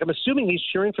Reid. Like, I'm assuming he's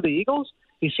cheering for the Eagles.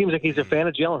 He seems like he's a fan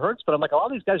of Jalen Hurts, but I'm like, a lot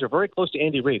of these guys are very close to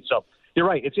Andy Reid. So you're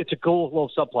right. It's a cool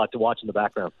little subplot to watch in the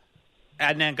background.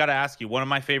 Adnan, got to ask you, one of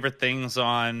my favorite things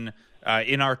on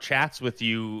in our chats with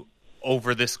you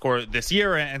over this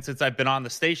year and since I've been on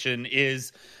the station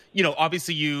is,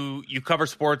 obviously you cover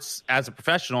sports as a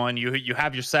professional and you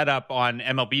have your setup on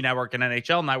MLB Network and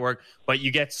NHL Network, but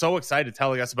you get so excited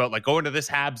telling us about like going to this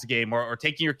Habs game or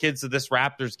taking your kids to this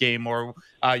Raptors game or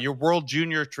your World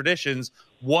Junior traditions.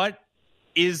 What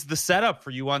is the setup for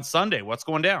you on Sunday? What's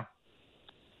going down?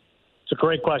 It's a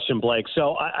great question, Blake.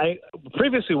 So I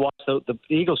previously watched the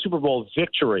Eagles Super Bowl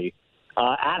victory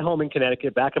at home in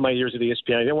Connecticut back in my years at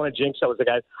ESPN. I didn't want to jinx. I was the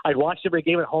guy. I'd watched every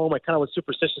game at home. I kind of was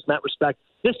superstitious in that respect.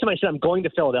 This time I said, I'm going to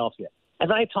Philadelphia. And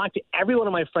then I talked to every one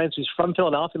of my friends who's from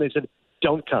Philadelphia, and they said,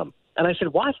 don't come. And I said,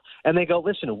 what? And they go,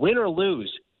 listen, win or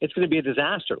lose, it's going to be a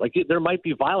disaster. Like, there might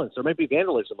be violence. There might be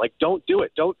vandalism. Like, don't do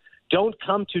it. Don't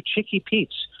come to Chicky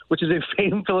Pete's, which is a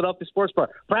famed Philadelphia sports bar.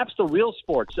 Perhaps the real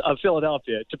sports of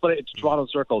Philadelphia, to put it into Toronto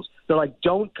circles. They're like,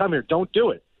 don't come here. Don't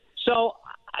do it. So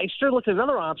I started looking at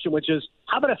another option, which is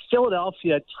how about a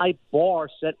Philadelphia-type bar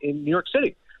set in New York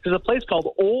City? There's a place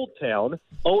called Old Town,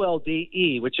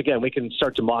 OLDE, which, again, we can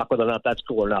start to mock whether or not that's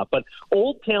cool or not, but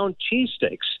Old Town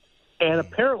Cheesesteaks. And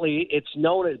apparently it's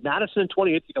known as Madison and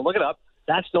 28th. You can look it up.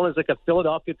 That's known as like a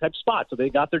Philadelphia-type spot. So they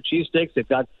got their cheesesteaks. They've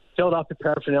got Philadelphia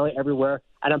paraphernalia everywhere.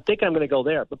 And I'm thinking I'm going to go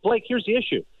there. But, Blake, here's the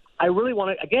issue. I really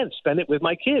want to, again, spend it with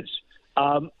my kids.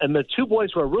 And the two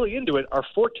boys who are really into it are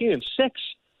 14 and 6.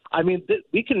 I mean,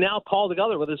 we can now call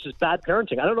together whether this is bad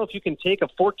parenting. I don't know if you can take a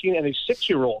 14 and a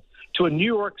 6-year-old to a New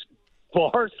York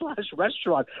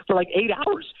bar/restaurant for like 8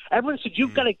 hours. Everyone said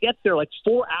you've got to get there like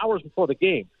 4 hours before the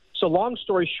game. So long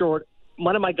story short,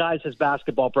 one of my guys has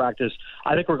basketball practice.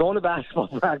 I think we're going to basketball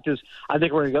practice. I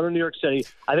think we're going to go to New York City.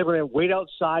 I think we're going to wait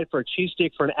outside for a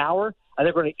cheesesteak for an hour. I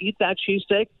think we're going to eat that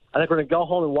cheesesteak. I think we're going to go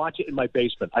home and watch it in my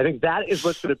basement. I think that is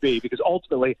what's going to be, because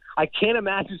ultimately I can't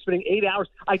imagine spending 8 hours.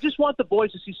 I just want the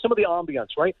boys to see some of the ambiance,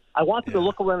 right? I want them to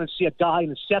look around and see a guy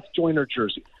in a Seth Joyner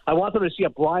jersey. I want them to see a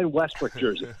Brian Westbrook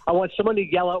jersey. I want someone to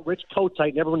yell out Rich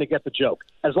Kotite and everyone to get the joke.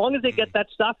 As long as they get that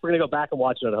stuff, we're going to go back and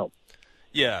watch it at home.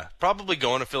 Yeah, probably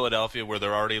going to Philadelphia where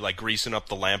they're already like greasing up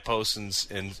the lampposts and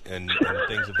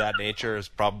things of that nature is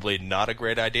probably not a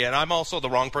great idea. And I'm also the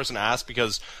wrong person to ask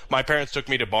because my parents took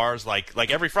me to bars like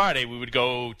every Friday we would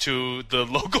go to the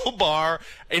local bar.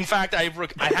 In fact, I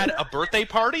had a birthday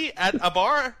party at a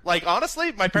bar. Like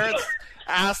honestly, my parents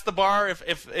asked the bar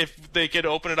if they could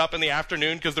open it up in the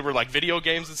afternoon because there were like video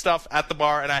games and stuff at the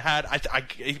bar, and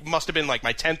it must have been like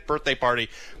my 10th birthday party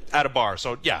at a bar.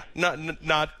 So yeah, not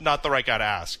the right guy to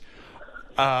ask.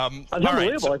 Unbelievable.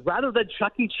 Right, like, rather than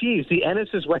Chuck E. Cheese, the Ennis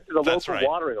is went to the local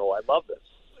watering hole. I love this.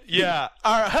 Yeah.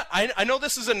 I know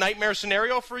this is a nightmare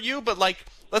scenario for you, but like,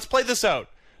 let's play this out.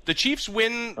 The Chiefs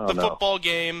win football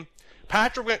game.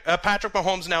 Patrick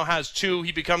Mahomes now has 2.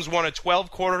 He becomes one of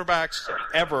 12 quarterbacks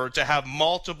ever to have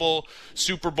multiple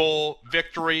Super Bowl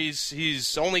victories.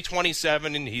 He's only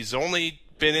 27, and he's only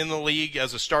been in the league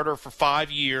as a starter for 5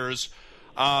 years.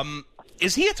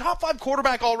 Is he a top 5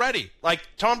 quarterback already? Like,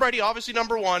 Tom Brady, obviously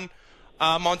number 1.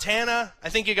 Montana, I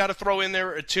think you got to throw in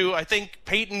there too. I think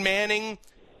Peyton Manning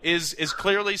is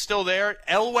clearly still there.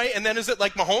 Elway, and then is it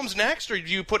like Mahomes next, or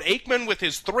do you put Aikman with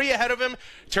his 3 ahead of him?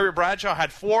 Terry Bradshaw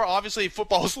had 4. Obviously,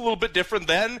 football is a little bit different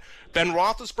then. Ben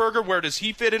Roethlisberger, where does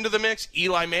he fit into the mix?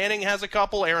 Eli Manning has a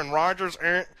couple. Aaron Rodgers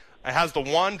has the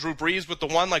 1. Drew Brees with the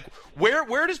 1. Like,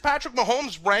 where does Patrick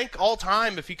Mahomes rank all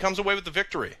time if he comes away with the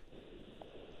victory?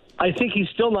 I think he's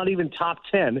still not even top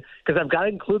 10 because I've got to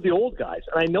include the old guys.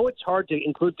 And I know it's hard to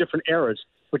include different eras,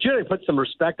 but you got to put some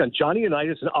respect on Johnny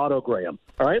Unitas and Otto Graham.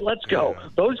 All right, let's go. Yeah.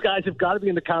 Those guys have got to be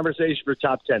in the conversation for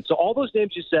top 10. So all those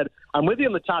names you said, I'm with you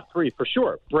in the top 3 for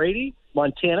sure. Brady,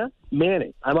 Montana,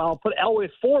 Manning. I'll put Elway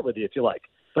at 4 with you if you like.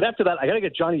 But after that, I got to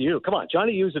get Johnny U. Come on,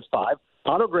 Johnny U's at 5.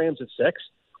 Otto Graham's at 6.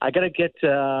 I got to get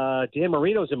Dan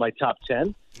Marino's in my top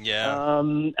 10. Yeah.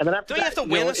 And then after don't you have to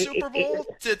win a Super Bowl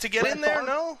to get in there?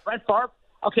 No. Brett Favre.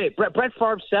 Okay, Brett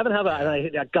Favre 7. How about? I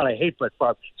hate Brett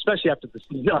Favre, especially after the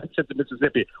nonsense of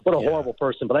Mississippi. What a horrible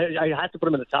person! But I have to put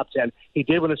him in the top 10. He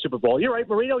did win a Super Bowl. You're right,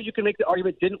 Marino. You can make the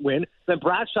argument didn't win. Then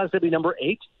Bradshaw's going to be number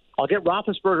 8. I'll get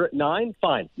Roethlisberger at 9.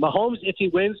 Fine. Mahomes, if he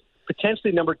wins,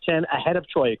 potentially number 10 ahead of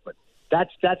Troy Aikman.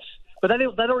 That's. But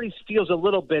that already feels a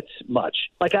little bit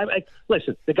much. Like,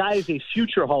 listen, the guy is a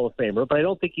future Hall of Famer, but I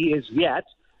don't think he is yet.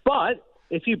 But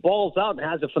if he balls out and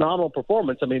has a phenomenal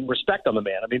performance, I mean, respect on the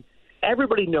man. I mean,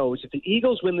 everybody knows if the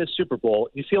Eagles win this Super Bowl,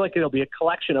 you feel like it'll be a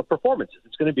collection of performances.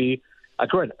 It's going to be a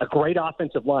great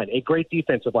offensive line, a great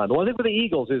defensive line. The one thing for the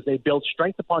Eagles is they build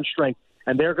strength upon strength,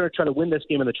 and they're going to try to win this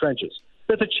game in the trenches.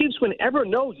 But if the Chiefs win,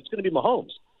 everyone knows it's going to be Mahomes.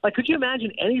 Like, could you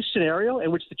imagine any scenario in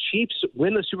which the Chiefs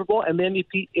win the Super Bowl and the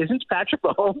MVP isn't Patrick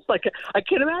Mahomes? Like, I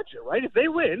can't imagine, right? If they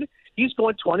win, he's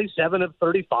going 27 of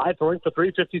 35, throwing for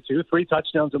 352, 3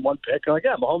 touchdowns and 1 pick. And like,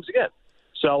 yeah, Mahomes again.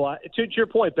 So to your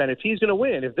point, Ben, if he's going to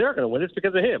win, if they're going to win, it's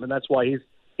because of him, and that's why he's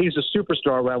a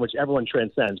superstar around which everyone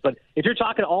transcends. But if you're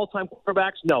talking all-time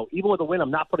quarterbacks, no, even with a win, I'm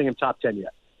not putting him top 10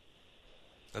 yet.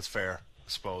 That's fair, I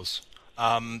suppose.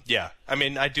 Yeah, I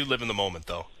mean, I do live in the moment,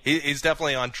 though. He's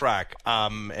definitely on track.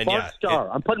 And Bart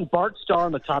Starr. I'm putting Bart Starr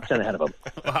in the top 10 ahead of him.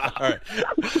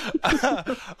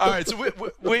 All right. So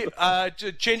we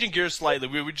changing gears slightly.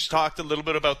 We just talked a little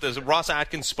bit about this. Ross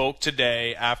Atkins spoke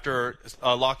today after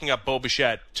locking up Bo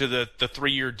Bichette to the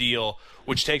 3-year deal,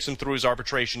 which takes him through his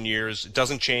arbitration years. It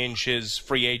doesn't change his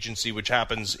free agency, which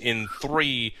happens in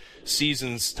 3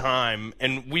 seasons' time.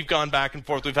 And we've gone back and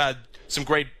forth. We've had some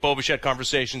great Bo Bichette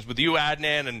conversations with you,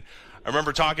 Adnan, and I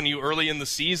remember talking to you early in the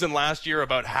season last year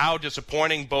about how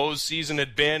disappointing Bo's season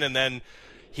had been, and then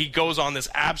he goes on this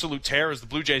absolute tear as the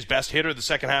Blue Jays' best hitter the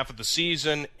second half of the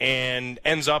season and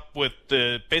ends up with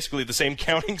basically the same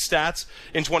counting stats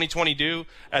in 2022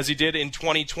 as he did in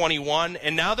 2021.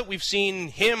 And now that we've seen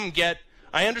him get,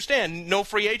 I understand, no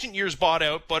free agent years bought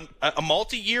out, but a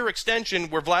multi-year extension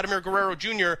where Vladimir Guerrero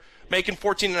Jr., making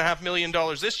 $14.5 million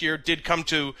this year, did come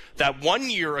to that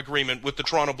 1-year agreement with the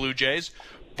Toronto Blue Jays,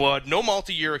 but no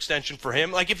multi-year extension for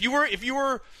him. Like if you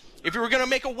were going to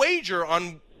make a wager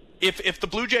on if the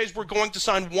Blue Jays were going to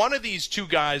sign one of these two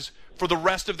guys for the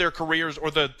rest of their careers or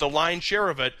the lion's share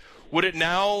of it, would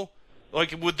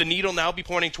the needle now be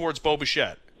pointing towards Bo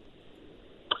Bichette?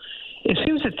 It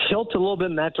seems to tilt a little bit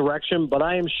in that direction, but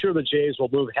I am sure the Jays will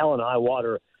move hell and high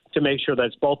water to make sure that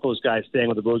it's both those guys staying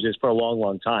with the Blue Jays for a long,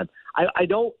 long time. I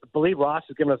don't believe Ross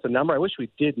has given us a number. I wish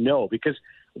we did know, because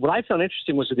what I found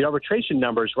interesting was the arbitration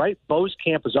numbers, right? Bo's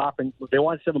camp was offering, they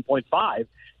wanted 7.5.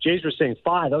 Jays were saying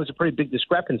 5. That was a pretty big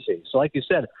discrepancy. So like you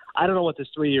said, I don't know what this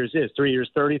 3 years is. 3 years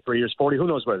 30, 3 years 40, who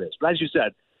knows what it is. But as you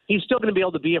said, he's still going to be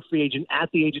able to be a free agent at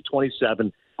the age of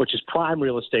 27, which is prime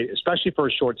real estate, especially for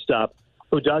a shortstop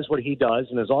who does what he does.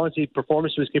 And as long as he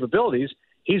performs to his capabilities,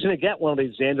 he's going to get one of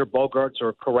these Xander Bogaerts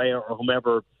or Correa or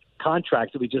whomever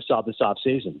contracts that we just saw this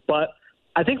offseason. But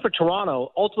I think for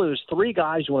Toronto, ultimately there's 3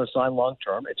 guys you want to sign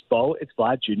long-term. It's Bo, it's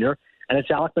Vlad Jr., and it's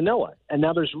Alek Manoah. And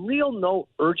now there's no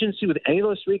urgency with any of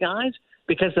those 3 guys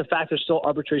because of the fact they're still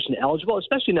arbitration eligible,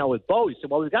 especially now with Bo. He said,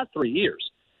 well, we've got 3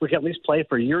 years. We can at least play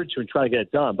for a year or 2 and try to get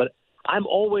it done. But I'm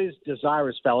always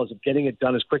desirous, fellas, of getting it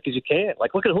done as quick as you can.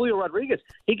 Like, look at Julio Rodriguez.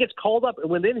 He gets called up, and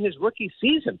within his rookie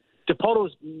season,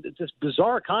 DePoto's this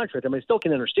bizarre contract. I mean, I still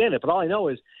can't understand it, but all I know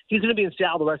is he's going to be in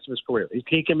Seattle the rest of his career.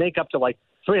 He can make up to like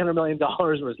 $300 million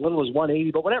or as little as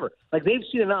 $180, but whatever. Like, they've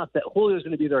seen enough that Julio's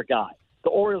going to be their guy. The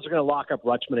Orioles are going to lock up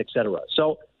Rutschman, et cetera.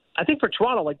 So I think for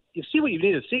Toronto, like, you see what you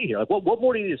need to see here. Like, what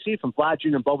more do you need to see from Vlad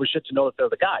Jr. and Bo Bichette to know that they're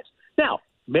the guys? Now,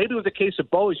 maybe with the case of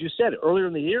Bo, as you said earlier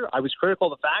in the year, I was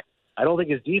critical of the fact I don't think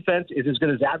his defense is as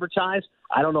good as advertised.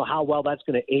 I don't know how well that's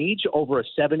going to age over a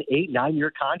 7, 8,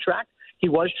 9-year contract. He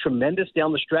was tremendous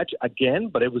down the stretch again,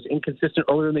 but it was inconsistent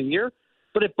earlier in the year.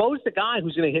 But if Bo's the guy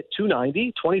who's going to hit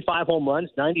 290, 25 home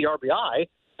runs, 90 RBI,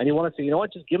 and you want to say, you know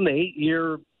what, just give him the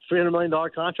 8-year, $300 million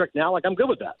contract now, like, I'm good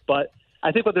with that. But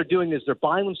I think what they're doing is they're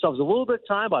buying themselves a little bit of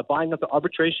time by buying up the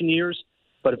arbitration years.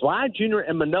 But Vlad Jr.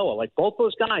 and Manoah, like both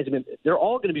those guys, I mean, they're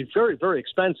all going to be very, very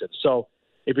expensive. So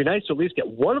it'd be nice to at least get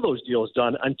one of those deals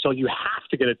done until you have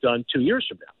to get it done 2 years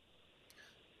from now.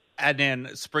 And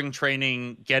then spring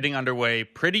training getting underway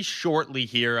pretty shortly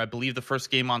here. I believe the first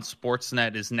game on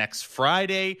Sportsnet is next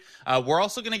Friday. We're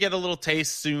also going to get a little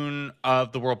taste soon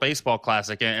of the World Baseball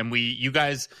Classic. And you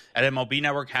guys at MLB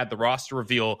Network had the roster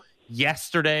reveal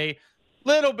yesterday.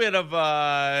 Little bit of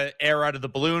air out of the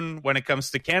balloon when it comes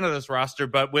to Canada's roster.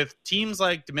 But with teams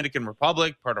like Dominican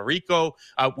Republic, Puerto Rico,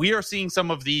 we are seeing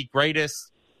some of the greatest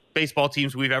baseball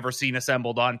teams we've ever seen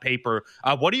assembled on paper.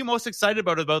 What are you most excited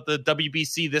about the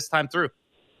WBC this time through?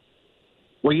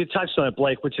 Well, you touched on it,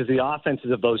 Blake, which is the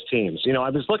offenses of those teams. You know, I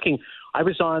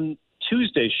was on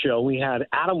Tuesday's show. We had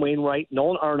Adam Wainwright,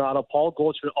 Nolan Arenado, Paul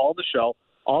Goldschmidt, all the show,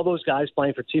 all those guys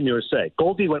playing for Team USA.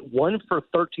 Goldie went 1 for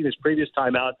 13 his previous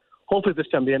time out. Hopefully this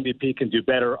time the MVP can do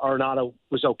better. Arenado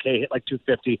was okay, hit like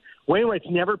 250. Wainwright's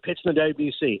never pitched in the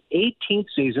WBC. 18th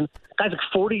season. Guy's like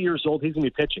 40 years old. He's going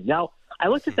to be pitching. Now, I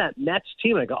looked at that Mets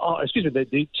team, and I go, the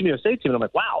Team USA team, and I'm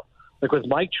like, wow. Like with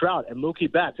Mike Trout and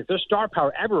Mookie Betts, like their star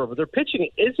power ever, but their pitching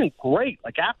isn't great.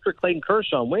 Like after Clayton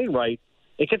Kershaw and Wainwright,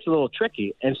 it gets a little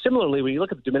tricky. And similarly, when you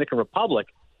look at the Dominican Republic,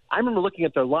 I remember looking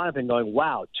at their lineup and going,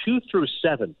 wow, 2 through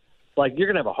 7. Like you're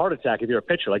going to have a heart attack if you're a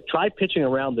pitcher. Like try pitching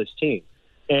around this team.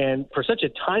 And for such a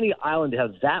tiny island to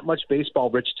have that much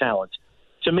baseball-rich talent,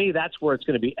 to me, that's where it's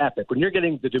going to be epic. When you're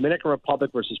getting the Dominican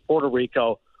Republic versus Puerto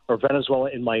Rico or Venezuela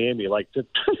in Miami, like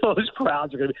those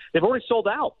crowds are going to be – they've already sold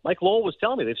out. Mike Lowell was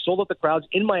telling me they've sold out the crowds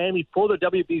in Miami for the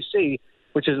WBC,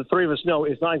 which, as the three of us know,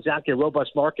 is not exactly a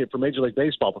robust market for Major League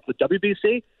Baseball. But for the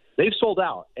WBC, they've sold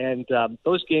out. And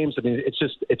those games, I mean,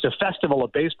 it's a festival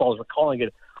of baseball, as we're calling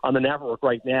it, on the network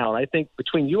right now. And I think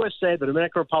between USA, the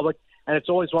Dominican Republic, and it's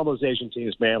always one of those Asian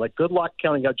teams, man. Like, good luck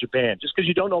counting out Japan. Just because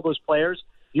you don't know those players,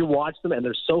 you watch them, and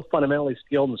they're so fundamentally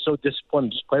skilled and so disciplined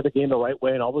and just play the game the right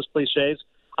way and all those cliches.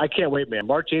 I can't wait, man.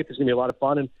 March 8th is going to be a lot of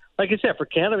fun. And like I said, for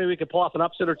Canada, maybe we can pull off an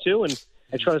upset or two and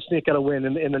try to sneak out a win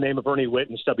in the name of Ernie Witt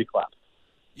and Stubby Clapp.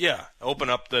 Yeah, open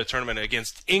up the tournament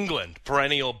against England,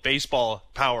 perennial baseball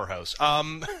powerhouse.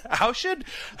 How should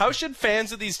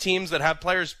fans of these teams that have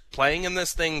players playing in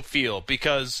this thing feel?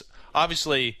 Because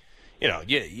obviously, you know,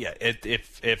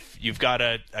 if you've got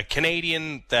a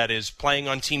Canadian that is playing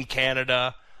on Team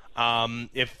Canada, And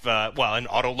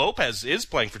Otto Lopez is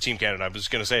playing for Team Canada. I was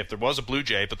going to say if there was a Blue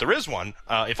Jay, but there is one.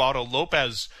 If Otto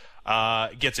Lopez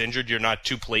gets injured, you're not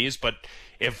too pleased. But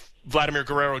if Vladimir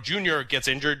Guerrero Jr. gets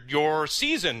injured, your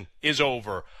season is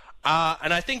over.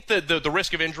 And I think that the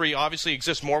risk of injury obviously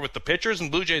exists more with the pitchers,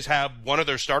 and Blue Jays have one of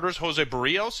their starters, Jose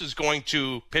Barrios, is going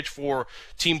to pitch for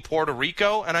Team Puerto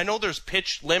Rico. And I know there's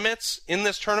pitch limits in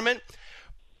this tournament,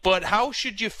 but how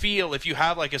should you feel if you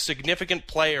have like a significant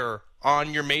player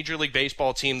on your Major League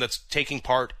Baseball team that's taking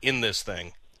part in this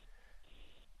thing?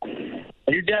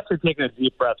 You're definitely taking a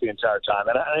deep breath the entire time.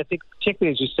 And I think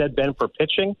particularly, as you said, Ben, for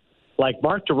pitching, like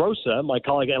Mark DeRosa, my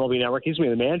colleague at MLB Network, he's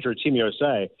going to be the manager of Team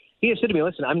USA. He has said to me,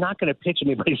 listen, I'm not going to pitch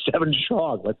anybody 7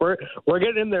 strong. Like we're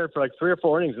getting in there for like 3 or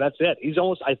 4 innings, and that's it. He's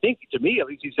almost, I think, to me at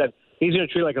least, he said he's going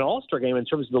to treat it like an all-star game in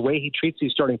terms of the way he treats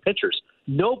these starting pitchers.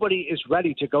 Nobody is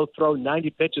ready to go throw 90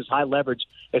 pitches, high leverage,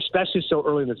 especially so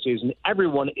early in the season.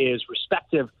 Everyone is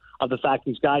respective of the fact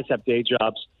these guys have day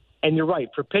jobs. And you're right,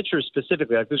 for pitchers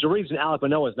specifically, like there's a reason Alek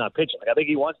Manoah is not pitching. Like I think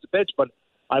he wants to pitch, but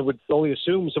I would only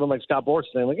assume someone like Scott Boras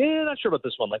saying, like, not sure about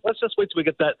this one. Like, let's just wait till we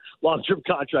get that long-term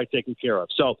contract taken care of.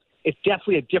 So it's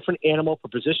definitely a different animal for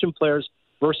position players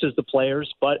versus the players.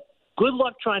 But good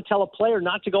luck trying to tell a player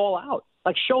not to go all out.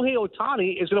 Like Shohei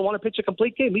Ohtani is going to want to pitch a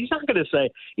complete game. He's not going to say,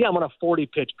 yeah, I'm on a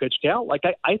 40-pitch pitch count. Like,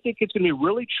 I think it's going to be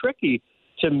really tricky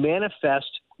to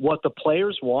manifest what the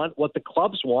players want, what the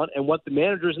clubs want, and what the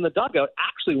managers in the dugout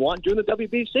actually want during the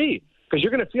WBC. Because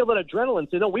you're going to feel that adrenaline and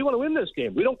say, no, we want to win this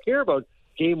game. We don't care about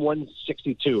game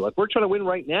 162. Like, we're trying to win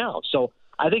right now. So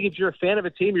I think if you're a fan of a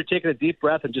team, you're taking a deep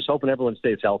breath and just hoping everyone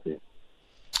stays healthy.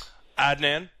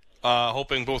 Adnan,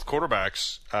 hoping both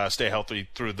quarterbacks stay healthy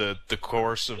through the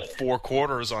course of 4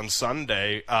 quarters on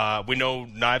Sunday. We know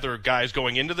neither guy's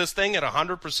going into this thing at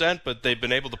 100%, but they've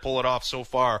been able to pull it off so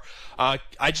far. I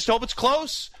just hope it's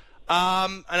close.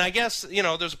 And I guess,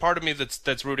 there's a part of me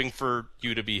that's rooting for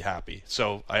you to be happy.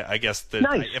 So I guess that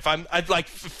nice. I'd like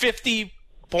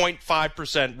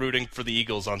 50.5% rooting for the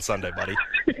Eagles on Sunday, buddy.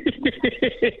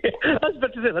 I was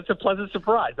about to say, that's a pleasant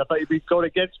surprise. I thought you'd be going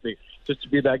against me just to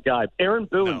be that guy. Aaron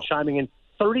Boone chiming in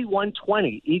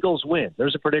 31-20, Eagles win.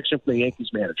 There's a prediction from the Yankees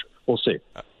manager. We'll see.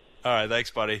 All right,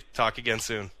 thanks, buddy. Talk again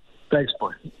soon. Thanks,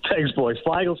 boys.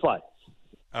 Fly, Eagles, fly.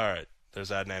 All right, there's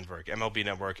Adnan Virk, MLB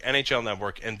Network, NHL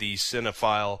Network, and the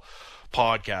Cinephile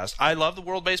podcast. I love the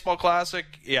World Baseball Classic.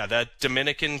 Yeah, that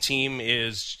Dominican team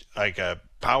is like a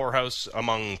powerhouse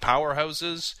among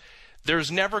powerhouses.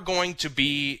 There's never going to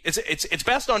be it's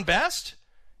best on best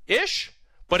ish,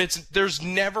 but there's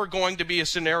never going to be a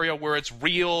scenario where it's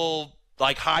real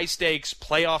like high stakes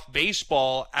playoff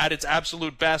baseball at its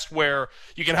absolute best, where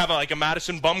you can have a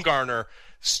Madison Bumgarner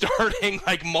starting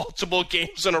like multiple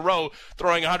games in a row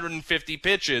throwing 150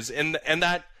 pitches, and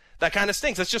that kind of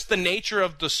stinks. That's just the nature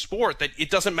of the sport, that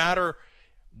it doesn't matter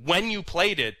when you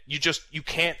played it, you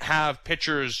can't have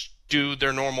pitchers do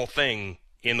their normal thing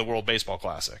in the World Baseball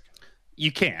Classic. You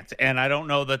can't. And I don't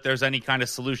know that there's any kind of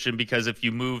solution, because if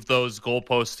you move those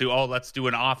goalposts to, let's do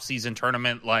an off-season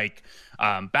tournament like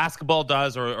basketball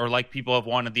does, or like people have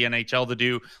wanted the NHL to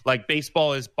do, like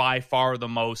baseball is by far the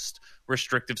most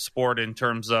restrictive sport in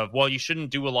terms of, you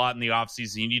shouldn't do a lot in the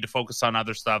offseason. You need to focus on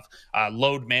other stuff,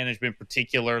 load management,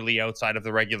 particularly outside of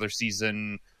the regular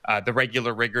season, the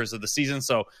regular rigors of the season.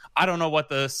 So I don't know what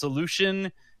the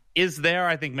solution is there.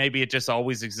 I think maybe it just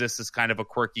always exists as kind of a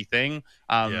quirky thing.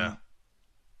 I've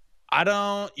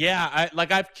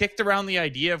kicked around the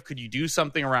idea of, could you do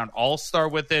something around All-Star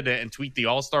with it and tweak the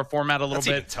All-Star format a little bit?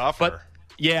 Even tougher. But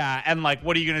yeah, and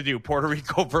what are you going to do? Puerto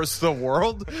Rico versus the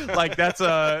world? That's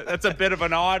a bit of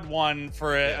an odd one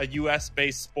for a U.S.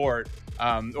 based sport,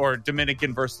 or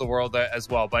Dominican versus the world as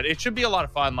well. But it should be a lot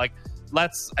of fun. I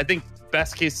think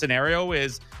best case scenario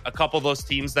is a couple of those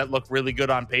teams that look really good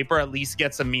on paper at least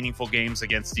get some meaningful games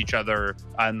against each other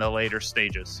in the later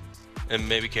stages. And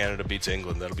maybe Canada beats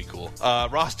England. That'll be cool.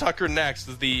 Ross Tucker next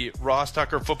is the Ross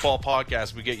Tucker Football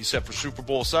Podcast. We get you set for Super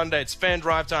Bowl Sunday. It's Fan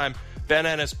Drive Time. Ben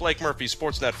Ennis, Blake Murphy,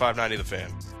 Sportsnet 590 The Fan.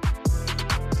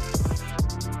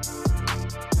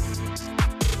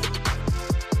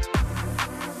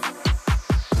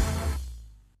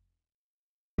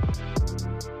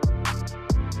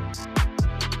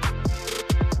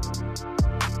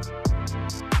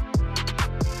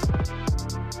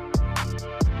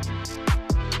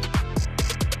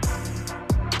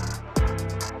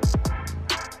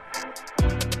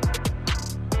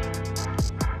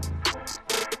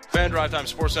 Drive Time,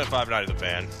 Sportsnet 590 The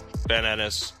Fan. Ben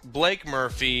Ennis, Blake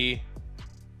Murphy.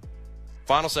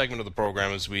 Final segment of the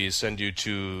program as we send you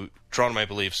to Toronto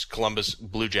Maple Leafs, Columbus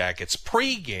Blue Jackets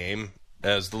pregame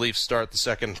as the Leafs start the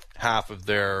second half of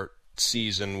their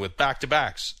season with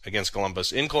back-to-backs against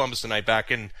Columbus. In Columbus tonight,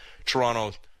 back in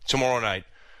Toronto tomorrow night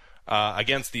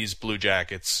against these Blue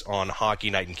Jackets on Hockey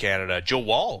Night in Canada. Joe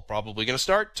Woll probably going to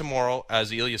start tomorrow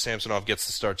as Ilya Samsonov gets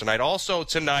the start tonight. Also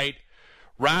tonight,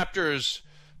 Raptors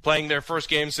playing their first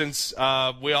game since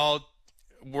we all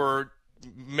were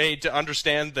made to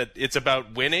understand that it's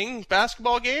about winning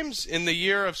basketball games in the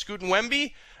year of Scoot and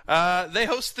Wemby. They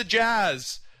host the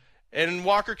Jazz. And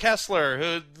Walker Kessler,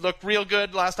 who looked real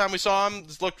good last time we saw him,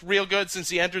 has looked real good since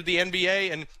he entered the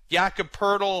NBA. And Jakob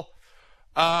Poeltl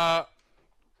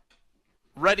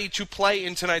ready to play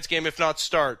in tonight's game, if not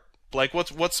start. Blake,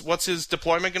 what's his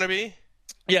deployment going to be?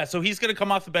 Yeah, so he's going to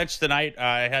come off the bench tonight.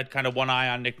 I had kind of one eye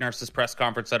on Nick Nurse's press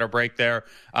conference at our break there.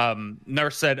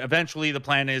 Nurse said eventually the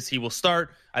plan is he will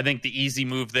start. I think the easy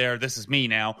move there, this is me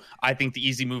now, I think the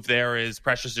easy move there is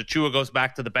Precious Achiuwa goes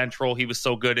back to the bench role he was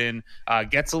so good in,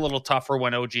 gets a little tougher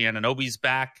when OG Anunoby's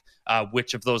back.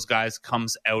 Which of those guys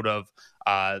comes out of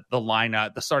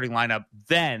the starting lineup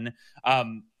then?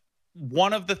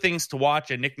 One of the things to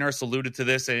watch, and Nick Nurse alluded to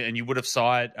this, and you would have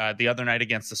saw it the other night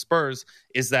against the Spurs,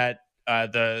 is that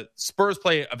the Spurs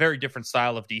play a very different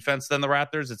style of defense than the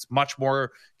Raptors. It's much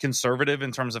more conservative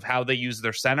in terms of how they use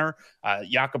their center.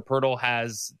 Jakob Poeltl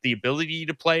has the ability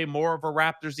to play more of a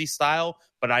Raptors-y style,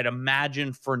 but I'd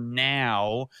imagine for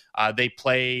now they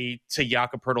play to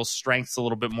Jakob Poeltl's strengths a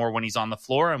little bit more when he's on the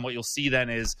floor. And what you'll see then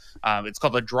is it's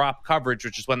called a drop coverage,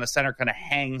 which is when the center kind of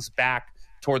hangs back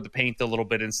toward the paint a little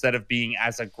bit instead of being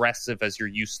as aggressive as you're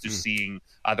used to seeing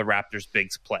the Raptors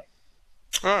bigs play.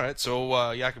 All right,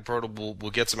 so Jakob Poeltl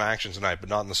will get some action tonight, but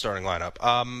not in the starting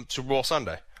lineup. Super Bowl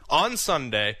Sunday. On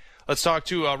Sunday, let's talk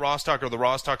to Ross Tucker, the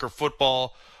Ross Tucker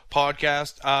Football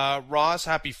Podcast. Ross,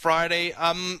 happy Friday.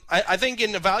 I think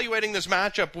in evaluating this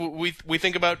matchup, we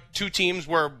think about two teams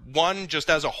where one just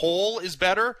as a whole is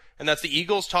better, and that's the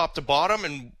Eagles top to bottom,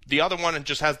 and the other one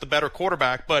just has the better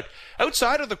quarterback. But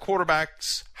outside of the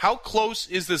quarterbacks, how close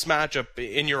is this matchup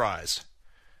in your eyes?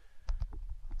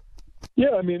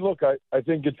 Yeah, I mean, look, I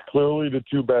think it's clearly the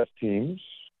two best teams,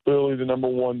 clearly the number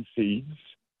one seeds.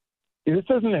 This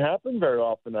doesn't happen very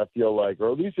often, I feel like,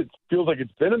 or at least it feels like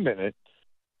it's been a minute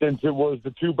since it was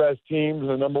the two best teams,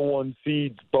 the number one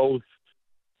seeds both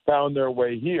found their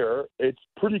way here. It's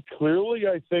pretty clearly,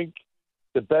 I think,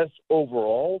 the best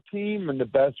overall team and the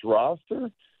best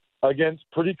roster against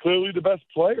pretty clearly the best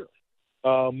player,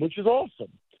 which is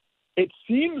awesome. It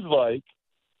seems like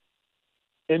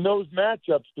in those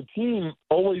matchups, the team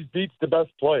always beats the best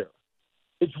player.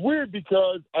 It's weird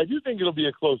because I do think it'll be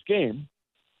a close game.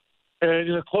 And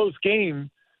in a close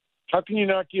game, how can you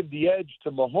not give the edge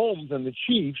to Mahomes and the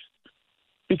Chiefs?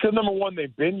 Because, number one,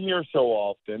 they've been here so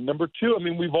often. Number two, I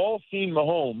mean, we've all seen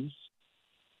Mahomes,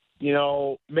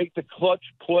 make the clutch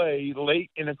play late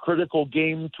in a critical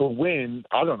game to win,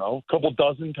 I don't know, a couple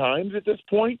dozen times at this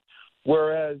point,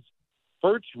 whereas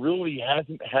Hurts really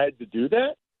hasn't had to do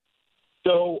that.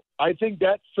 So I think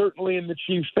that's certainly in the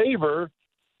Chiefs' favor,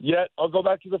 yet I'll go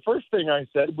back to the first thing I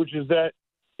said, which is that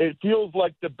it feels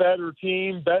like the better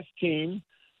team, best team,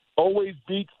 always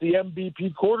beats the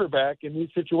MVP quarterback in these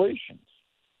situations.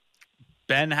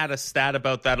 Ben had a stat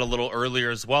about that a little earlier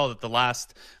as well, that the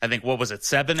last, I think,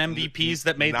 7 MVPs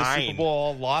that made 9. The Super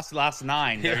Bowl lost last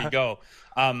 9. There you go.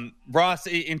 Ross,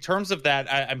 in terms of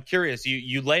that, I'm curious.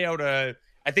 You lay out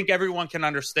I think everyone can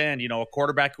understand, a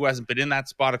quarterback who hasn't been in that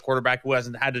spot, a quarterback who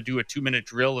hasn't had to do a 2-minute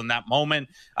drill in that moment.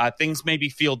 Things maybe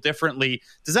feel differently.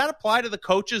 Does that apply to the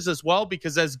coaches as well?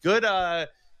 Because as good a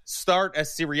start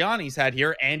as Sirianni's had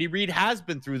here, Andy Reid has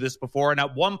been through this before, and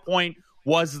at one point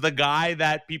was the guy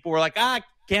that people were like,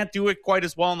 can't do it quite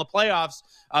as well in the playoffs.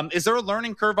 Is there a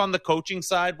learning curve on the coaching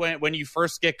side when you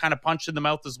first get kind of punched in the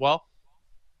mouth as well?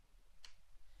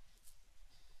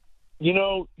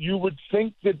 You would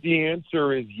think that the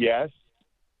answer is yes,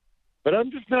 but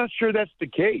I'm just not sure that's the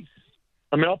case.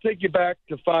 I mean, I'll take you back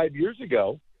to 5 years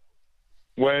ago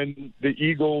when the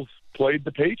Eagles played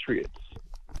the Patriots,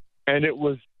 and it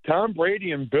was Tom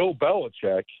Brady and Bill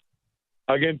Belichick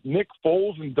against Nick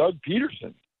Foles and Doug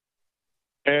Peterson.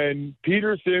 And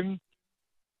Peterson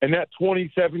and that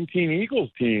 2017 Eagles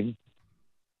team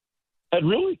had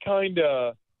really kind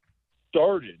of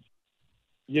started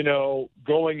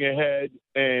going ahead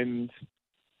and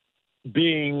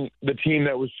being the team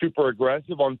that was super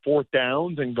aggressive on fourth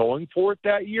downs and going for it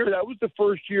that year. That was the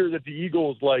first year that the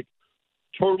Eagles,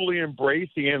 totally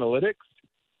embraced the analytics.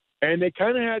 And they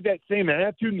kind of had that same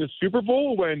attitude in the Super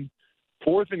Bowl when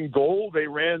 4th and goal, they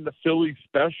ran the Philly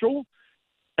special.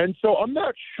 And so I'm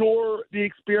not sure the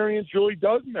experience really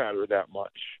does matter that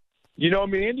much.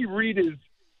 Andy Reid is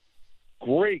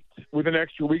great with an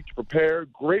extra week to prepare,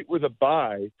 great with a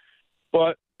bye.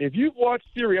 But if you've watched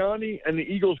Sirianni and the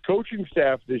Eagles coaching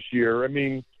staff this year, I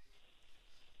mean,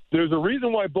 there's a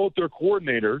reason why both their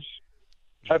coordinators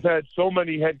have had so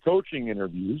many head coaching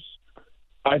interviews.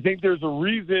 I think there's a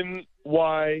reason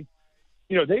why,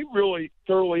 they really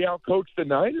thoroughly outcoached the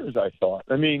Niners, I thought.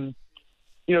 I mean,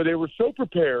 they were so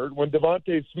prepared when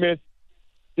Devontae Smith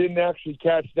didn't actually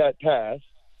catch that pass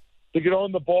to get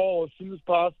on the ball as soon as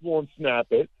possible and snap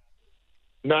it.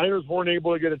 Niners weren't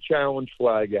able to get a challenge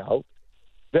flag out.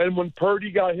 Then when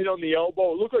Purdy got hit on the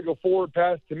elbow, it looked like a forward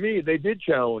pass to me. They did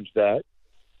challenge that.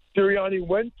 Sirianni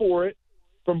went for it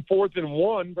from 4th and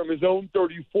 1 from his own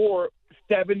 34,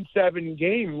 7-7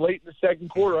 game late in the second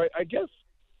quarter. I guess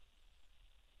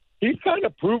he's kind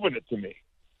of proven it to me.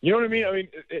 You know what I mean? I mean,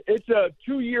 it's a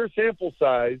 2-year sample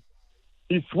size.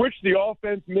 He switched the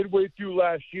offense midway through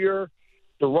last year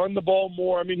to run the ball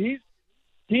more. I mean,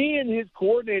 he and his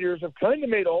coordinators have kind of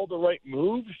made all the right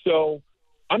moves. So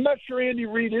I'm not sure Andy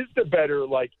Reid is the better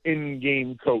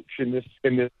in-game coach in this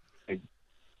thing.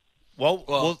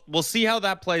 Well, we'll see how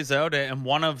that plays out. And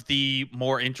one of the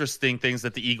more interesting things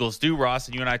that the Eagles do, Ross,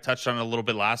 and you and I touched on it a little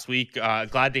bit last week.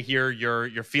 Glad to hear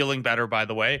you're feeling better, by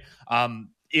the way.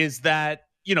 Is that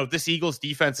this Eagles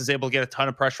defense is able to get a ton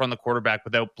of pressure on the quarterback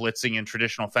without blitzing in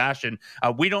traditional fashion.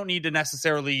 We don't need to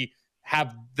necessarily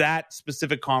have that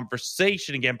specific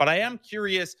conversation again, but I am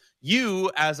curious,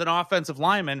 you as an offensive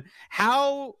lineman,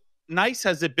 how nice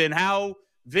has it been? How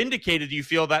vindicated do you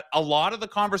feel that a lot of the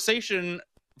conversation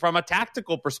from a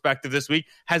tactical perspective this week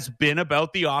has been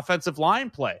about the offensive line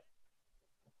play?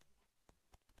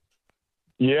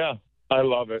 Yeah, I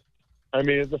love it. I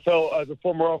mean, as a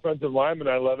former offensive lineman,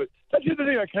 I love it. That's the other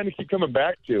thing I kind of keep coming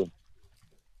back to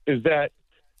is that,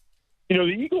 the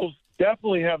Eagles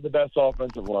definitely have the best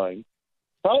offensive line,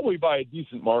 probably by a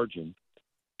decent margin.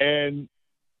 And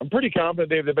I'm pretty confident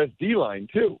they have the best D-line,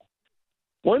 too.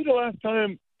 When's the last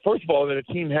time, first of all, that a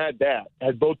team had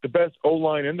both the best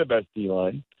O-line and the best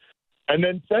D-line? And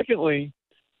then secondly,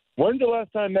 when's the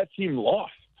last time that team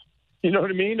lost? You know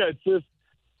what I mean? It's just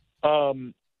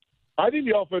I think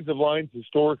the offensive line's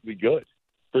historically good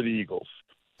for the Eagles.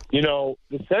 The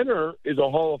center is a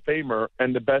Hall of Famer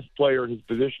and the best player at his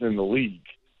position in the league.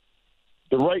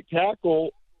 The right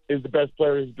tackle is the best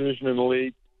player at his position in the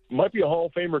league. Might be a Hall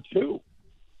of Famer, too.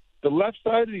 The left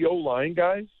side of the O-line,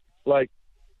 guys, I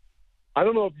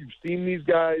don't know if you've seen these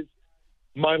guys.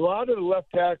 Mailata, the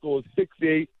left tackle, is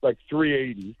 6'8",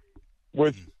 380,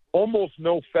 with almost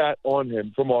no fat on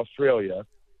him from Australia.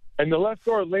 And the left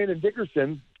guard, Landon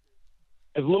Dickerson,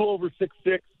 is a little over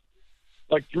 6'6",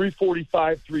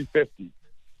 345, 350.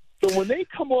 So when they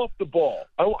come off the ball,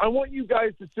 I want you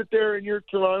guys to sit there in your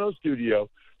Toronto studio,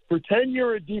 pretend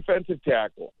you're a defensive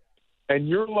tackle, and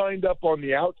you're lined up on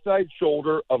the outside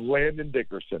shoulder of Landon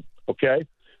Dickerson, okay,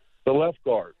 the left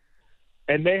guard.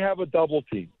 And they have a double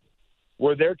team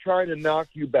where they're trying to knock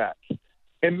you back.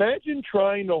 Imagine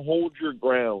trying to hold your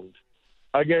ground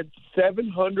against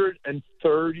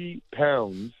 730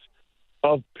 pounds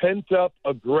of pent-up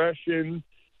aggression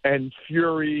and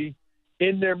fury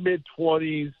in their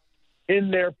mid-20s, in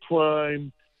their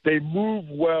prime. They move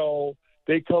well.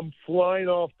 They come flying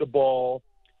off the ball.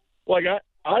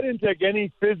 I didn't take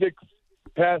any physics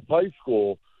past high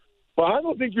school, but I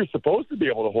don't think you're supposed to be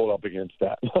able to hold up against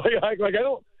that.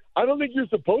 I don't think you're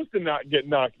supposed to not get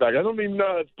knocked back. I don't even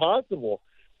know it's possible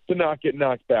to not get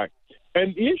knocked back.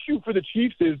 And the issue for the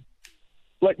Chiefs is,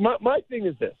 my thing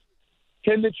is this.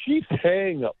 Can the Chiefs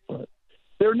hang up front?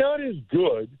 They're not as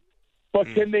good, but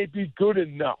can they be good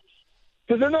enough?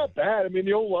 Because they're not bad. I mean,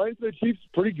 the O-line for the Chiefs is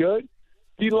pretty good.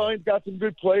 D-line's got some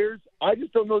good players. I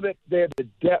just don't know that they have the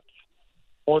depth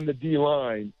on the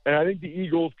D-line, and I think the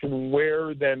Eagles can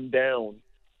wear them down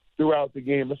throughout the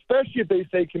game, especially if they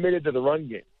stay committed to the run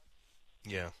game.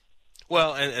 Yeah.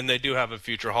 Well, and they do have a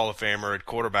future Hall of Famer at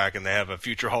quarterback, and they have a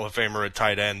future Hall of Famer at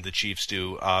tight end, the Chiefs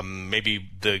do. Maybe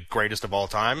the greatest of all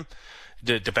time,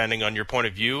 depending on your point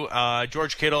of view.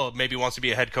 George Kittle maybe wants to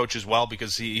be a head coach as well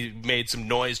because he made some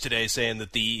noise today saying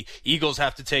that the Eagles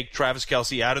have to take Travis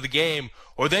Kelce out of the game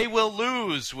or they will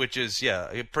lose, which is,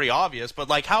 pretty obvious. But,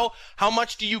 how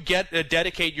much do you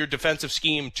dedicate your defensive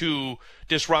scheme to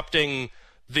disrupting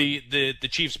the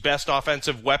Chiefs' best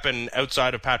offensive weapon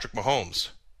outside of Patrick Mahomes?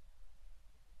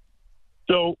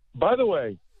 So, by the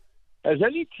way, has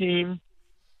any team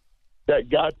that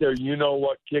got their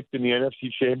you-know-what kicked in the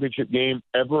NFC Championship game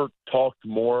ever talked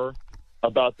more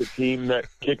about the team that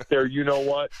kicked their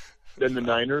you-know-what than the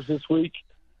Niners this week?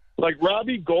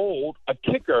 Robbie Gould, a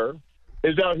kicker,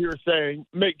 is out here saying,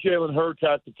 make Jalen Hurts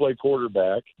have to play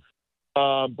quarterback.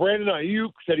 Brandon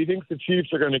Ayuk said he thinks the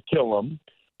Chiefs are going to kill him.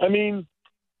 I mean,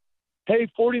 hey,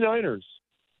 49ers,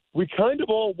 we kind of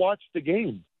all watched the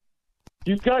game.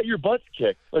 You got your butts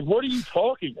kicked. Like, what are you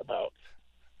talking about?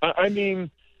 I mean,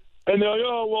 and they're like,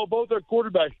 oh, well, both our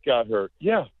quarterbacks got hurt.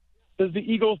 Yeah. Does the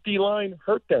Eagles D-line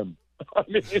hurt them? I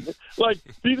mean, like,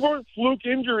 these weren't fluke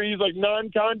injuries, like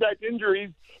non-contact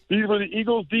injuries. These were the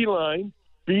Eagles D-line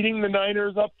beating the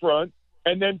Niners up front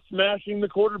and then smashing the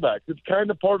quarterbacks. It's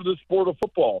kind of part of the sport of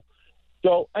football.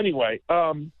 So, anyway,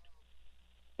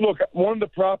 look, one of the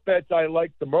prop bets I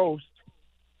like the most,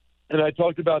 and I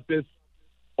talked about this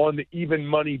on the Even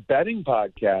Money Betting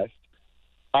podcast,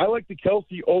 I like the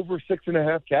Kelce over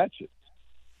 6.5 catches.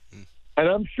 And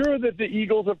I'm sure that the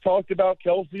Eagles have talked about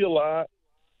Kelce a lot,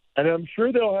 and I'm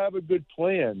sure they'll have a good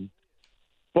plan.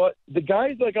 But the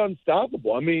guy's, like,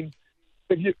 unstoppable. I mean,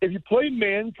 if you play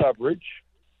man coverage,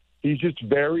 he's just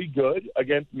very good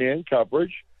against man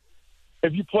coverage.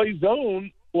 If you play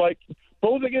zone, like,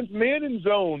 both against man and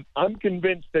zone, I'm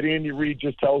convinced that Andy Reid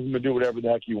just tells him to do whatever the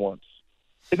heck he wants.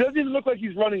 It doesn't even look like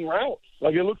he's running routes.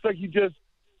 Like, it looks like he just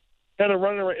kind of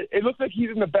running around. It looks like he's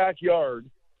in the backyard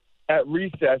at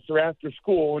recess or after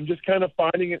school and just kind of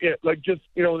finding it. Like, just,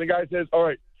 you know, when the guy says, all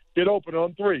right, get open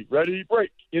on 3, ready,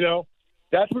 break, you know.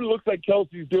 That's what it looks like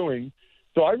Kelce's doing.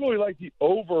 So I really like the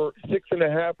over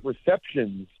 6.5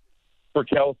 receptions for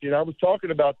Kelce. And I was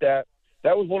talking about that.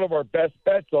 That was one of our best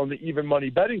bets on the Even Money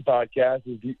Betting podcast,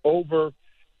 is the over.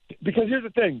 Because here's the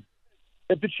thing.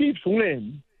 If the Chiefs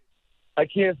win, I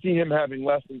can't see him having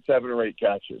less than 7 or 8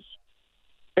 catches.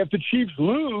 If the Chiefs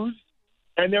lose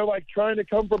and they're, like, trying to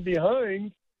come from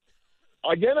behind,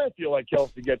 again, I feel like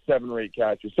Kelce gets 7 or 8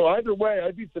 catches. So either way,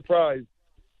 I'd be surprised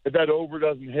if that over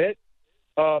doesn't hit.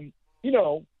 You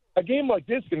know, a game like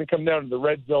this is going to come down to the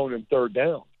red zone and third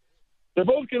down. They're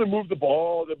both going to move the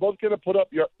ball. They're both going to put up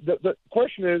your – the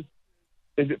question is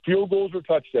it field goals or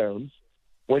touchdowns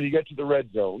when you get to the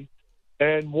red zone?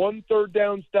 And one third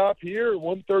down stop here,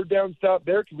 one third down stop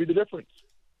there could be the difference.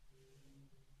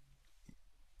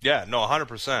 Yeah, no,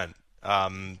 100%.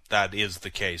 That is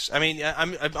the case. I mean,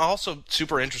 I'm also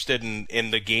super interested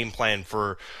in the game plan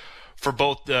for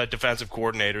both defensive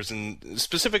coordinators, and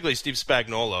specifically Steve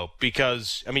Spagnuolo,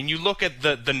 because, I mean, you look at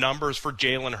the numbers for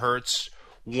Jalen Hurts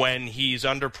when he's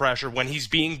under pressure, when he's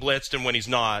being blitzed and when he's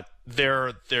not.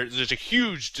 There's a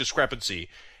huge discrepancy,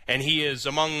 and he is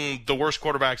among the worst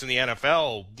quarterbacks in the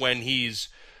NFL when he's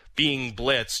being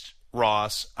blitzed,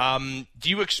 Ross. Do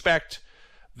you expect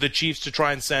the Chiefs to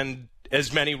try and send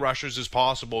as many rushers as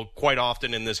possible quite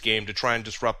often in this game to try and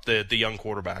disrupt the young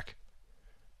quarterback?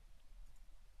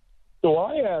 So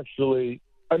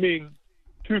I mean,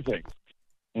 2 things.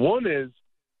 One is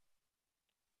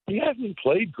he hasn't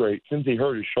played great since he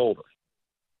hurt his shoulder.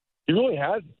 He really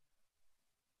hasn't.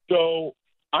 So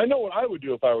I know what I would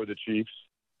do if I were the Chiefs.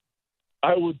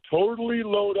 I would totally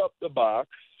load up the box,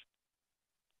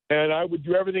 and I would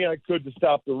do everything I could to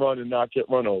stop the run and not get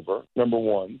run over, number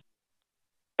one.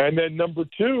 And then number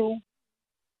 2,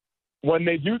 when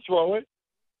they do throw it,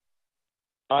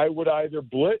 I would either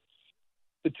blitz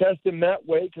to test him that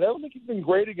way, because I don't think he's been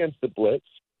great against the blitz,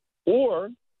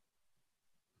 or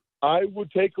I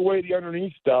would take away the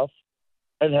underneath stuff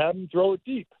and have him throw it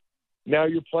deep. Now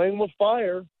you're playing with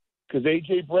fire because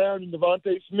A.J. Brown and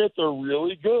Devontae Smith are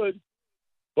really good,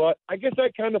 but I guess I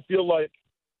kind of feel like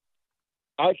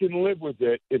I can live with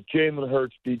it if Jalen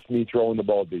Hurts beats me throwing the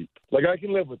ball deep. Like, I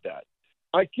can live with that.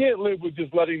 I can't live with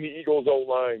just letting the Eagles'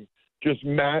 O-line just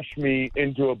mash me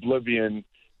into oblivion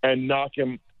and knock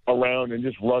him around and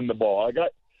just run the ball.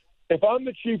 If I'm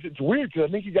the Chiefs, it's weird because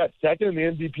I think he got second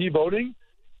in the MVP voting.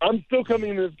 I'm still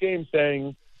coming into this game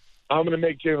saying I'm going to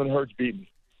make Jalen Hurts beat me.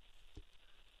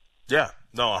 Yeah,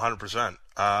 no, 100%.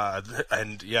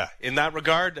 And, yeah, in that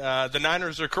regard, the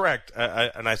Niners are correct,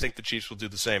 and I think the Chiefs will do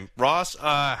the same. Ross,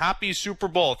 happy Super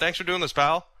Bowl. Thanks for doing this,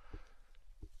 pal.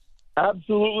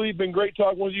 Absolutely. Been great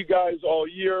talking with you guys all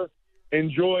year.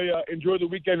 Enjoy the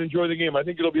weekend. Enjoy the game. I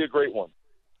think it'll be a great one.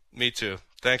 Me too.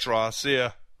 Thanks, Ross. See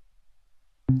ya.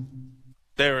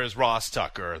 There is Ross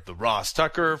Tucker, the Ross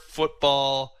Tucker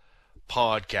Football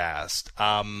Podcast.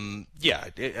 Yeah,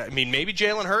 I mean, maybe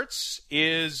Jalen Hurts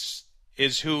is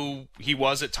who he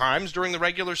was at times during the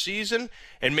regular season,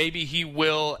 and maybe he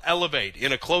will elevate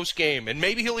in a close game, and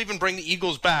maybe he'll even bring the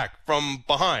Eagles back from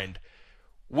behind.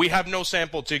 We have no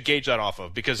sample to gauge that off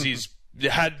of because he's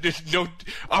had no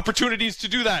opportunities to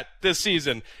do that this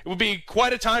season. It would be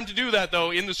quite a time to do that,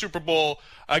 though, in the Super Bowl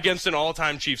against an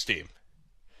all-time Chiefs team.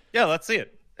 Yeah, let's see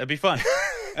it. It'd be fun.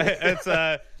 It's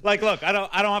like, look, I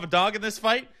don't have a dog in this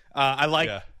fight. I like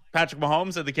Patrick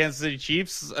Mahomes and the Kansas City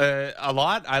Chiefs a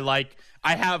lot. I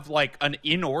have like an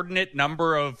inordinate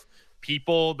number of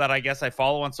people that I guess I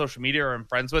follow on social media or I'm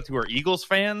friends with who are Eagles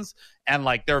fans. And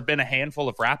like there have been a handful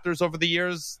of Raptors over the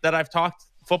years that I've talked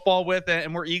football with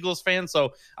and we're Eagles fans.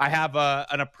 So I have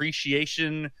an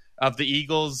appreciation of the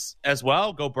Eagles as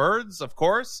well. Go Birds, of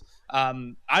course.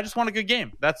 I just want a good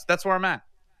game. That's where I'm at.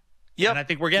 Yeah, and I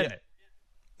think we're getting it.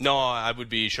 No, I would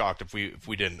be shocked if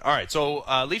we didn't. All right, so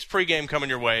Leafs pregame coming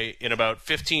your way in about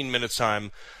 15 minutes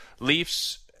time.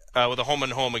 Leafs with a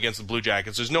home-and-home against the Blue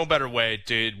Jackets. There's no better way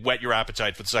to whet your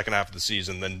appetite for the second half of the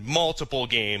season than multiple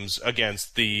games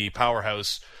against the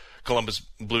powerhouse Columbus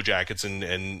Blue Jackets and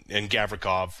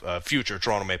Gavrikov, future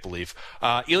Toronto Maple Leaf.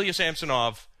 Ilya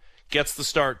Samsonov gets the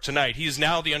start tonight. He's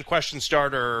now the unquestioned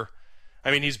starter.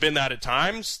 I mean, he's been that at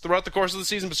times throughout the course of the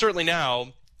season, but certainly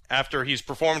now, after he's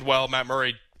performed well, Matt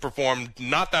Murray performed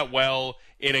not that well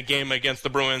in a game against the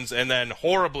Bruins and then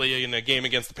horribly in a game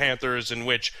against the Panthers in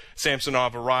which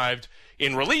Samsonov arrived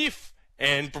in relief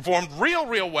and performed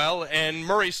real well, and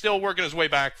Murray's still working his way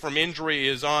back from injury,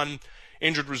 is on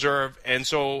injured reserve, and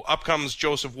so up comes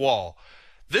Joseph Woll.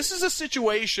 This is a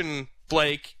situation,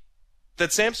 Blake,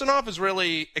 that Samsonov has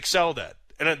really excelled at.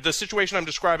 And the situation I'm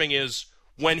describing is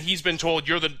when he's been told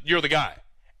you're the guy.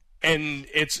 And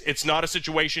it's not a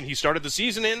situation he started the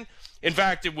season in. In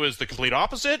fact, it was the complete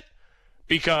opposite,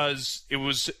 because it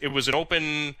was an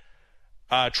open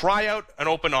tryout, an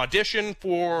open audition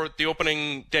for the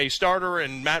opening day starter,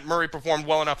 and Matt Murray performed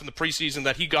well enough in the preseason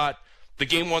that he got the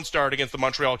Game 1 start against the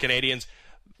Montreal Canadiens.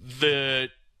 The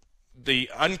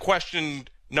unquestioned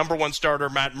number one starter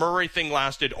Matt Murray thing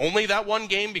lasted only that one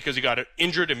game because he got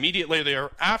injured immediately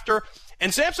thereafter,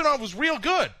 and Samsonov was real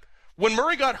good. When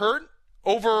Murray got hurt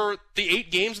over the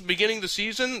 8 games at the beginning of the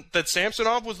season that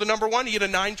Samsonov was the number one, he had a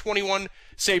 .921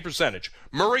 save percentage.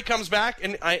 Murray comes back,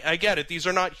 and I get it. These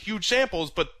are not huge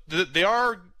samples, but they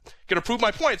are going to prove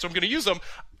my point, so I'm going to use them.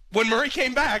 When Murray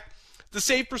came back, the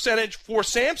save percentage for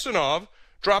Samsonov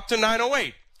dropped to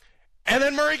 .908. And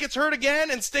then Murray gets hurt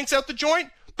again and stinks out the joint,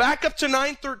 back up to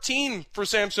 .913 for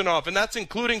Samsonov, and that's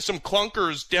including some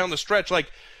clunkers down the stretch.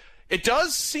 Like, it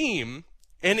does seem,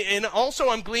 and also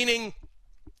I'm gleaning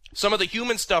some of the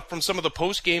human stuff from some of the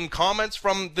post-game comments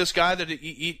from this guy, that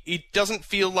he doesn't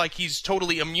feel like he's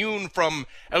totally immune from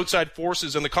outside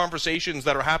forces and the conversations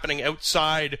that are happening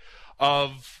outside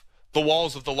of the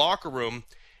walls of the locker room.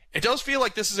 It does feel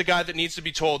like this is a guy that needs to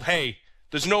be told, hey,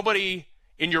 there's nobody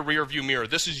in your rearview mirror.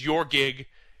 This is your gig.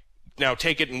 Now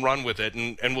take it and run with it,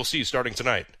 and we'll see starting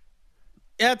tonight.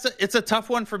 Yeah, it's a tough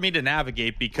one for me to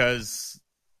navigate because,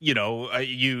 you know,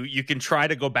 you can try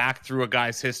to go back through a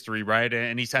guy's history, right?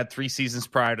 And he's had 3 seasons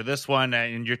prior to this one,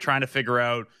 and you're trying to figure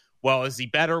out, well, is he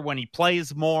better when he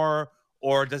plays more,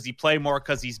 or does he play more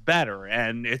because he's better?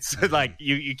 And it's like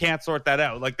you can't sort that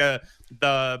out. Like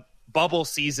the bubble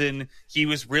season, he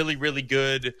was really, really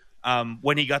good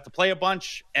when he got to play a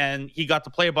bunch, and he got to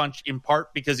play a bunch in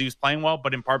part because he was playing well,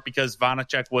 but in part because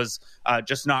Vanacek was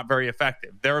just not very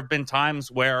effective. There have been times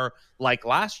where, like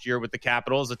last year with the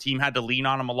Capitals, the team had to lean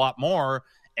on him a lot more,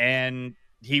 and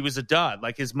he was a dud.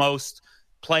 Like his most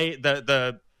play,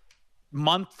 the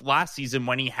month last season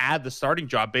when he had the starting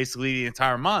job, basically the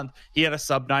entire month, he had a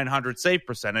sub .900 save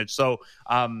percentage. So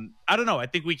I don't know. I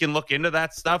think we can look into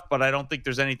that stuff, but I don't think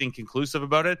there's anything conclusive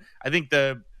about it. I think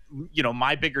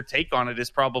my bigger take on it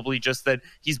is probably just that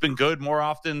he's been good more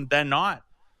often than not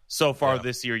so far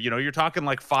this year. You know, you're talking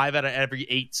like 5 out of every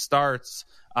 8 starts.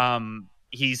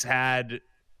 He's had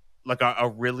like a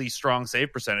really strong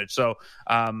save percentage. So,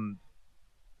 I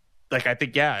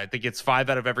think it's 5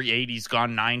 out of every 8 he's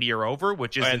gone 90 or over,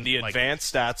 which is, and the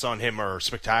advanced stats on him are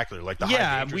spectacular. Like the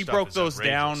high danger we stuff broke is those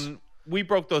outrageous. down. We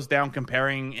broke those down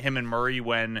comparing him and Murray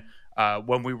when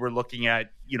we were looking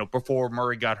at, you know, before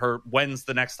Murray got hurt, when's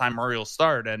the next time Murray will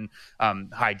start, and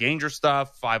high danger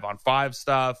stuff, 5-on-5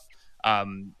 stuff,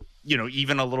 you know,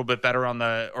 even a little bit better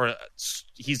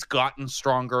he's gotten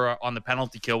stronger on the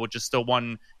penalty kill, which is still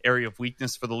one area of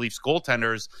weakness for the Leafs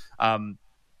goaltenders.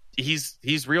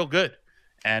 He's real good.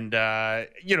 And,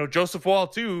 you know, Joseph Woll,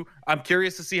 too, I'm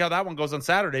curious to see how that one goes on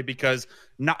Saturday, because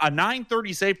a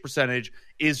 .930 save percentage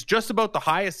is just about the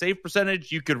highest save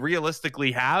percentage you could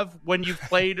realistically have when you've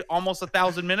played almost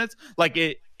 1,000 minutes. Like,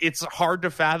 it's hard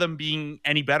to fathom being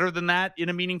any better than that in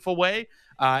a meaningful way.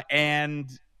 And,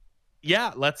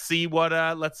 yeah, let's see what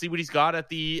he's got at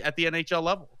the NHL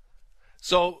level.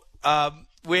 So,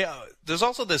 there's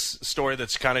also this story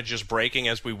that's kind of just breaking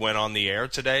as we went on the air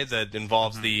today that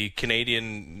involves the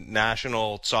Canadian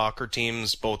national soccer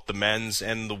teams, both the men's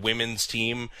and the women's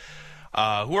team,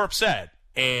 who are upset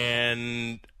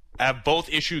and have both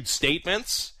issued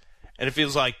statements. And it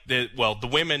feels like the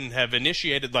women have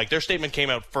initiated, like their statement came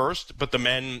out first, but the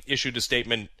men issued a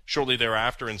statement shortly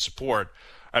thereafter in support.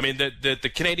 I mean,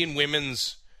 the Canadian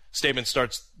women's statement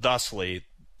starts thusly.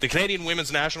 The Canadian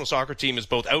women's national soccer team is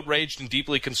both outraged and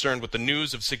deeply concerned with the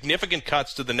news of significant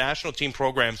cuts to the national team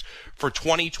programs for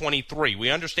 2023. We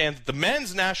understand that the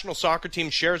men's national soccer team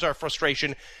shares our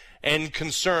frustration and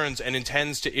concerns and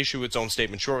intends to issue its own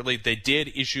statement shortly. They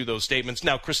did issue those statements.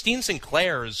 Now, Christine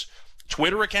Sinclair's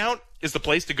Twitter account is the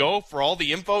place to go for all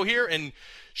the info here, and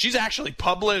she's actually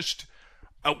published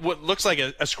what looks like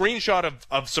a screenshot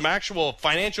of some actual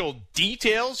financial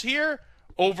details here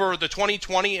over the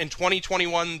 2020 and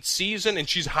 2021 season, and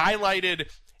she's highlighted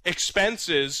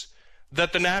expenses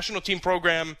that the national team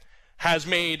program has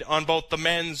made on both the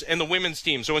men's and the women's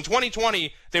team. So in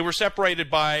 2020, they were separated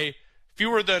by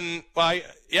fewer than, it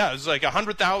was like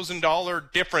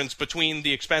 $100,000 difference between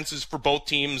the expenses for both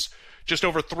teams, just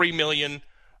over $3 million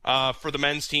for the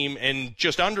men's team and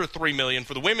just under $3 million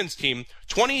for the women's team.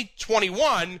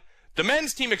 2021, the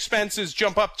men's team expenses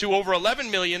jump up to over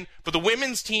 $11 million, for the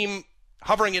women's team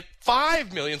hovering at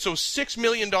 $5 million, so $6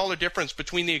 million difference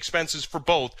between the expenses for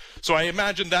both. So I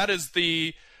imagine that is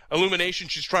the illumination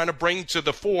she's trying to bring to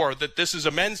the fore, that this is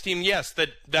a men's team, yes, that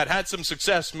had some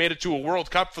success, made it to a World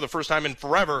Cup for the first time in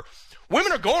forever.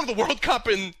 Women are going to the World Cup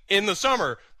in the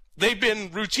summer. They've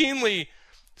been routinely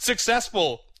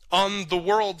successful on the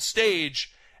world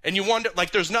stage, and you wonder, like,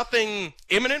 there's nothing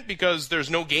imminent because there's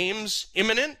no games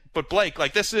imminent, but Blake,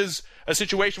 like, this is a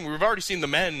situation where we've already seen the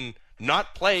men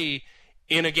not play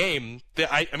in a game.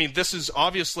 I mean, this is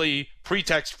obviously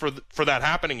pretext for that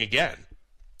happening again.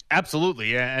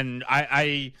 Absolutely, and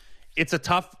it's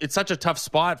such a tough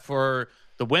spot for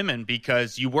the women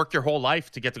because you work your whole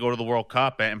life to get to go to the World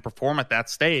Cup and perform at that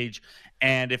stage,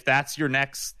 and if that's your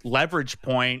next leverage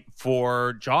point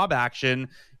for job action,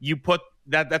 you put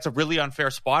that's a really unfair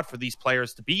spot for these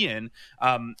players to be in.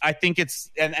 I think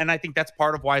I think that's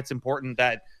part of why it's important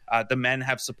that the men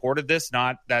have supported this,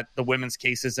 not that the women's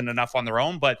case isn't enough on their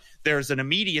own, but there's an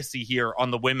immediacy here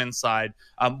on the women's side.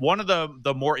 One of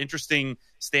the more interesting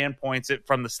standpoints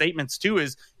from the statements, too,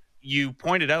 is you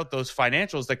pointed out those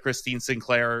financials that Christine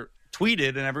Sinclair tweeted,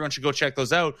 and everyone should go check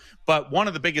those out. But one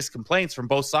of the biggest complaints from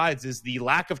both sides is the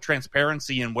lack of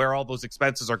transparency in where all those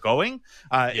expenses are going.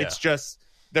 It's just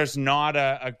there's not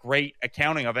a great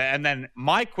accounting of it. And then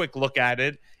my quick look at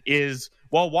it is,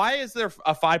 well, why is there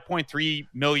a $5.3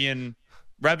 million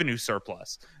revenue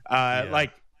surplus?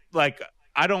 Like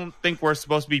I don't think we're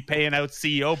supposed to be paying out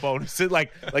CEO bonuses.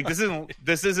 Like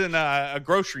this isn't a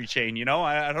grocery chain, you know.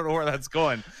 I don't know where that's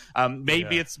going.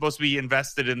 Maybe it's supposed to be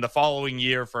invested in the following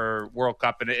year for World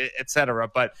Cup and et cetera.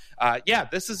 But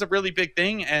this is a really big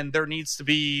thing, and there needs to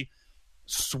be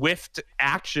swift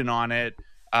action on it.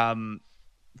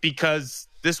 Because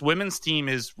this women's team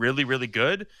is really, really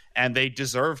good, and they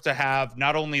deserve to have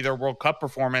not only their World Cup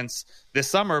performance this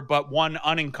summer, but one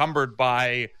unencumbered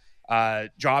by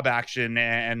job action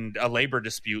and a labor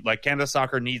dispute. Like, Canada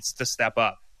Soccer needs to step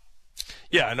up.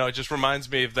 Yeah, I know. It just reminds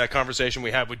me of that conversation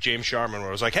we had with James Sharman, where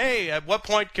it was like, hey, at what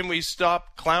point can we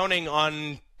stop clowning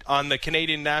on the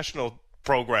Canadian national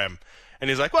program? And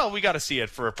he's like, well, we got to see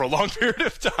it for a prolonged period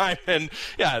of time. And,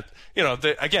 yeah, you know,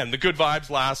 the good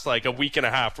vibes last like a week and a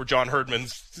half where John Herdman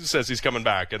says he's coming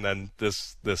back, and then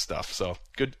this stuff. So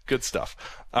good stuff.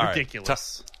 All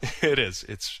ridiculous. Right. It is.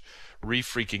 It's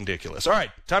freaking ridiculous. All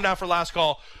right, time now for Last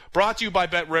Call. Brought to you by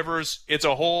Bet Rivers. It's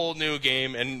a whole new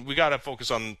game, and we got to focus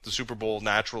on the Super Bowl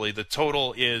naturally. The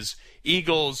total is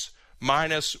Eagles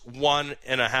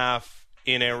 -1.5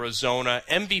 in Arizona.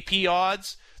 MVP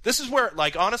odds. This is where,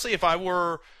 like, honestly, if I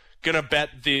were going to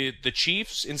bet the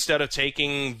Chiefs instead of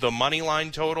taking the money line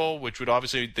total, which would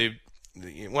obviously, they'd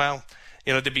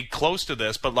be close to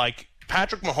this, but, like,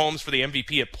 Patrick Mahomes for the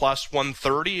MVP at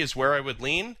 +130 is where I would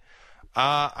lean.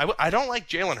 I don't like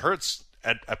Jalen Hurts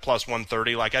at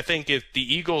 +130. Like, I think if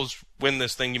the Eagles win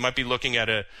this thing, you might be looking at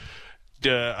a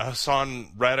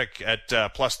Hassan Reddick at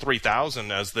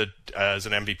 +3,000 as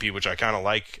an MVP, which I kind of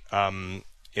like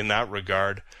in that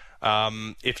regard.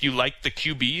 If you like the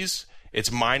QBs, it's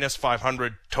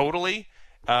 -500 totally.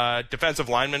 Defensive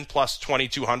lineman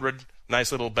 +2,200.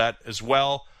 Nice little bet as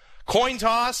well. Coin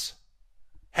toss.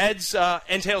 Heads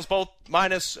and tails both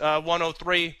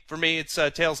 -103. For me, it's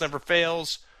tails never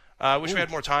fails. Wish we had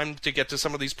more time to get to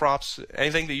some of these props.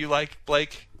 Anything that you like,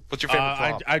 Blake? What's your favorite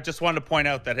prop? I just wanted to point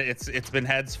out that it's been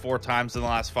heads 4 times in the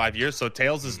last 5 years, so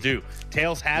tails is due.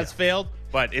 Tails has failed,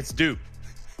 but it's due.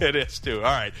 It is too.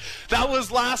 All right. That was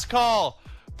Last Call,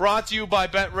 brought to you by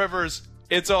Bet Rivers.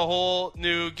 It's a whole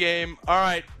new game. All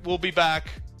right. We'll be back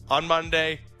on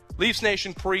Monday. Leafs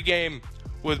Nation pregame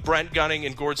with Brent Gunning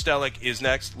and Gord Stellick is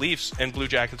next. Leafs and Blue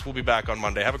Jackets will be back on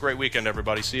Monday. Have a great weekend,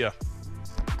 everybody. See ya.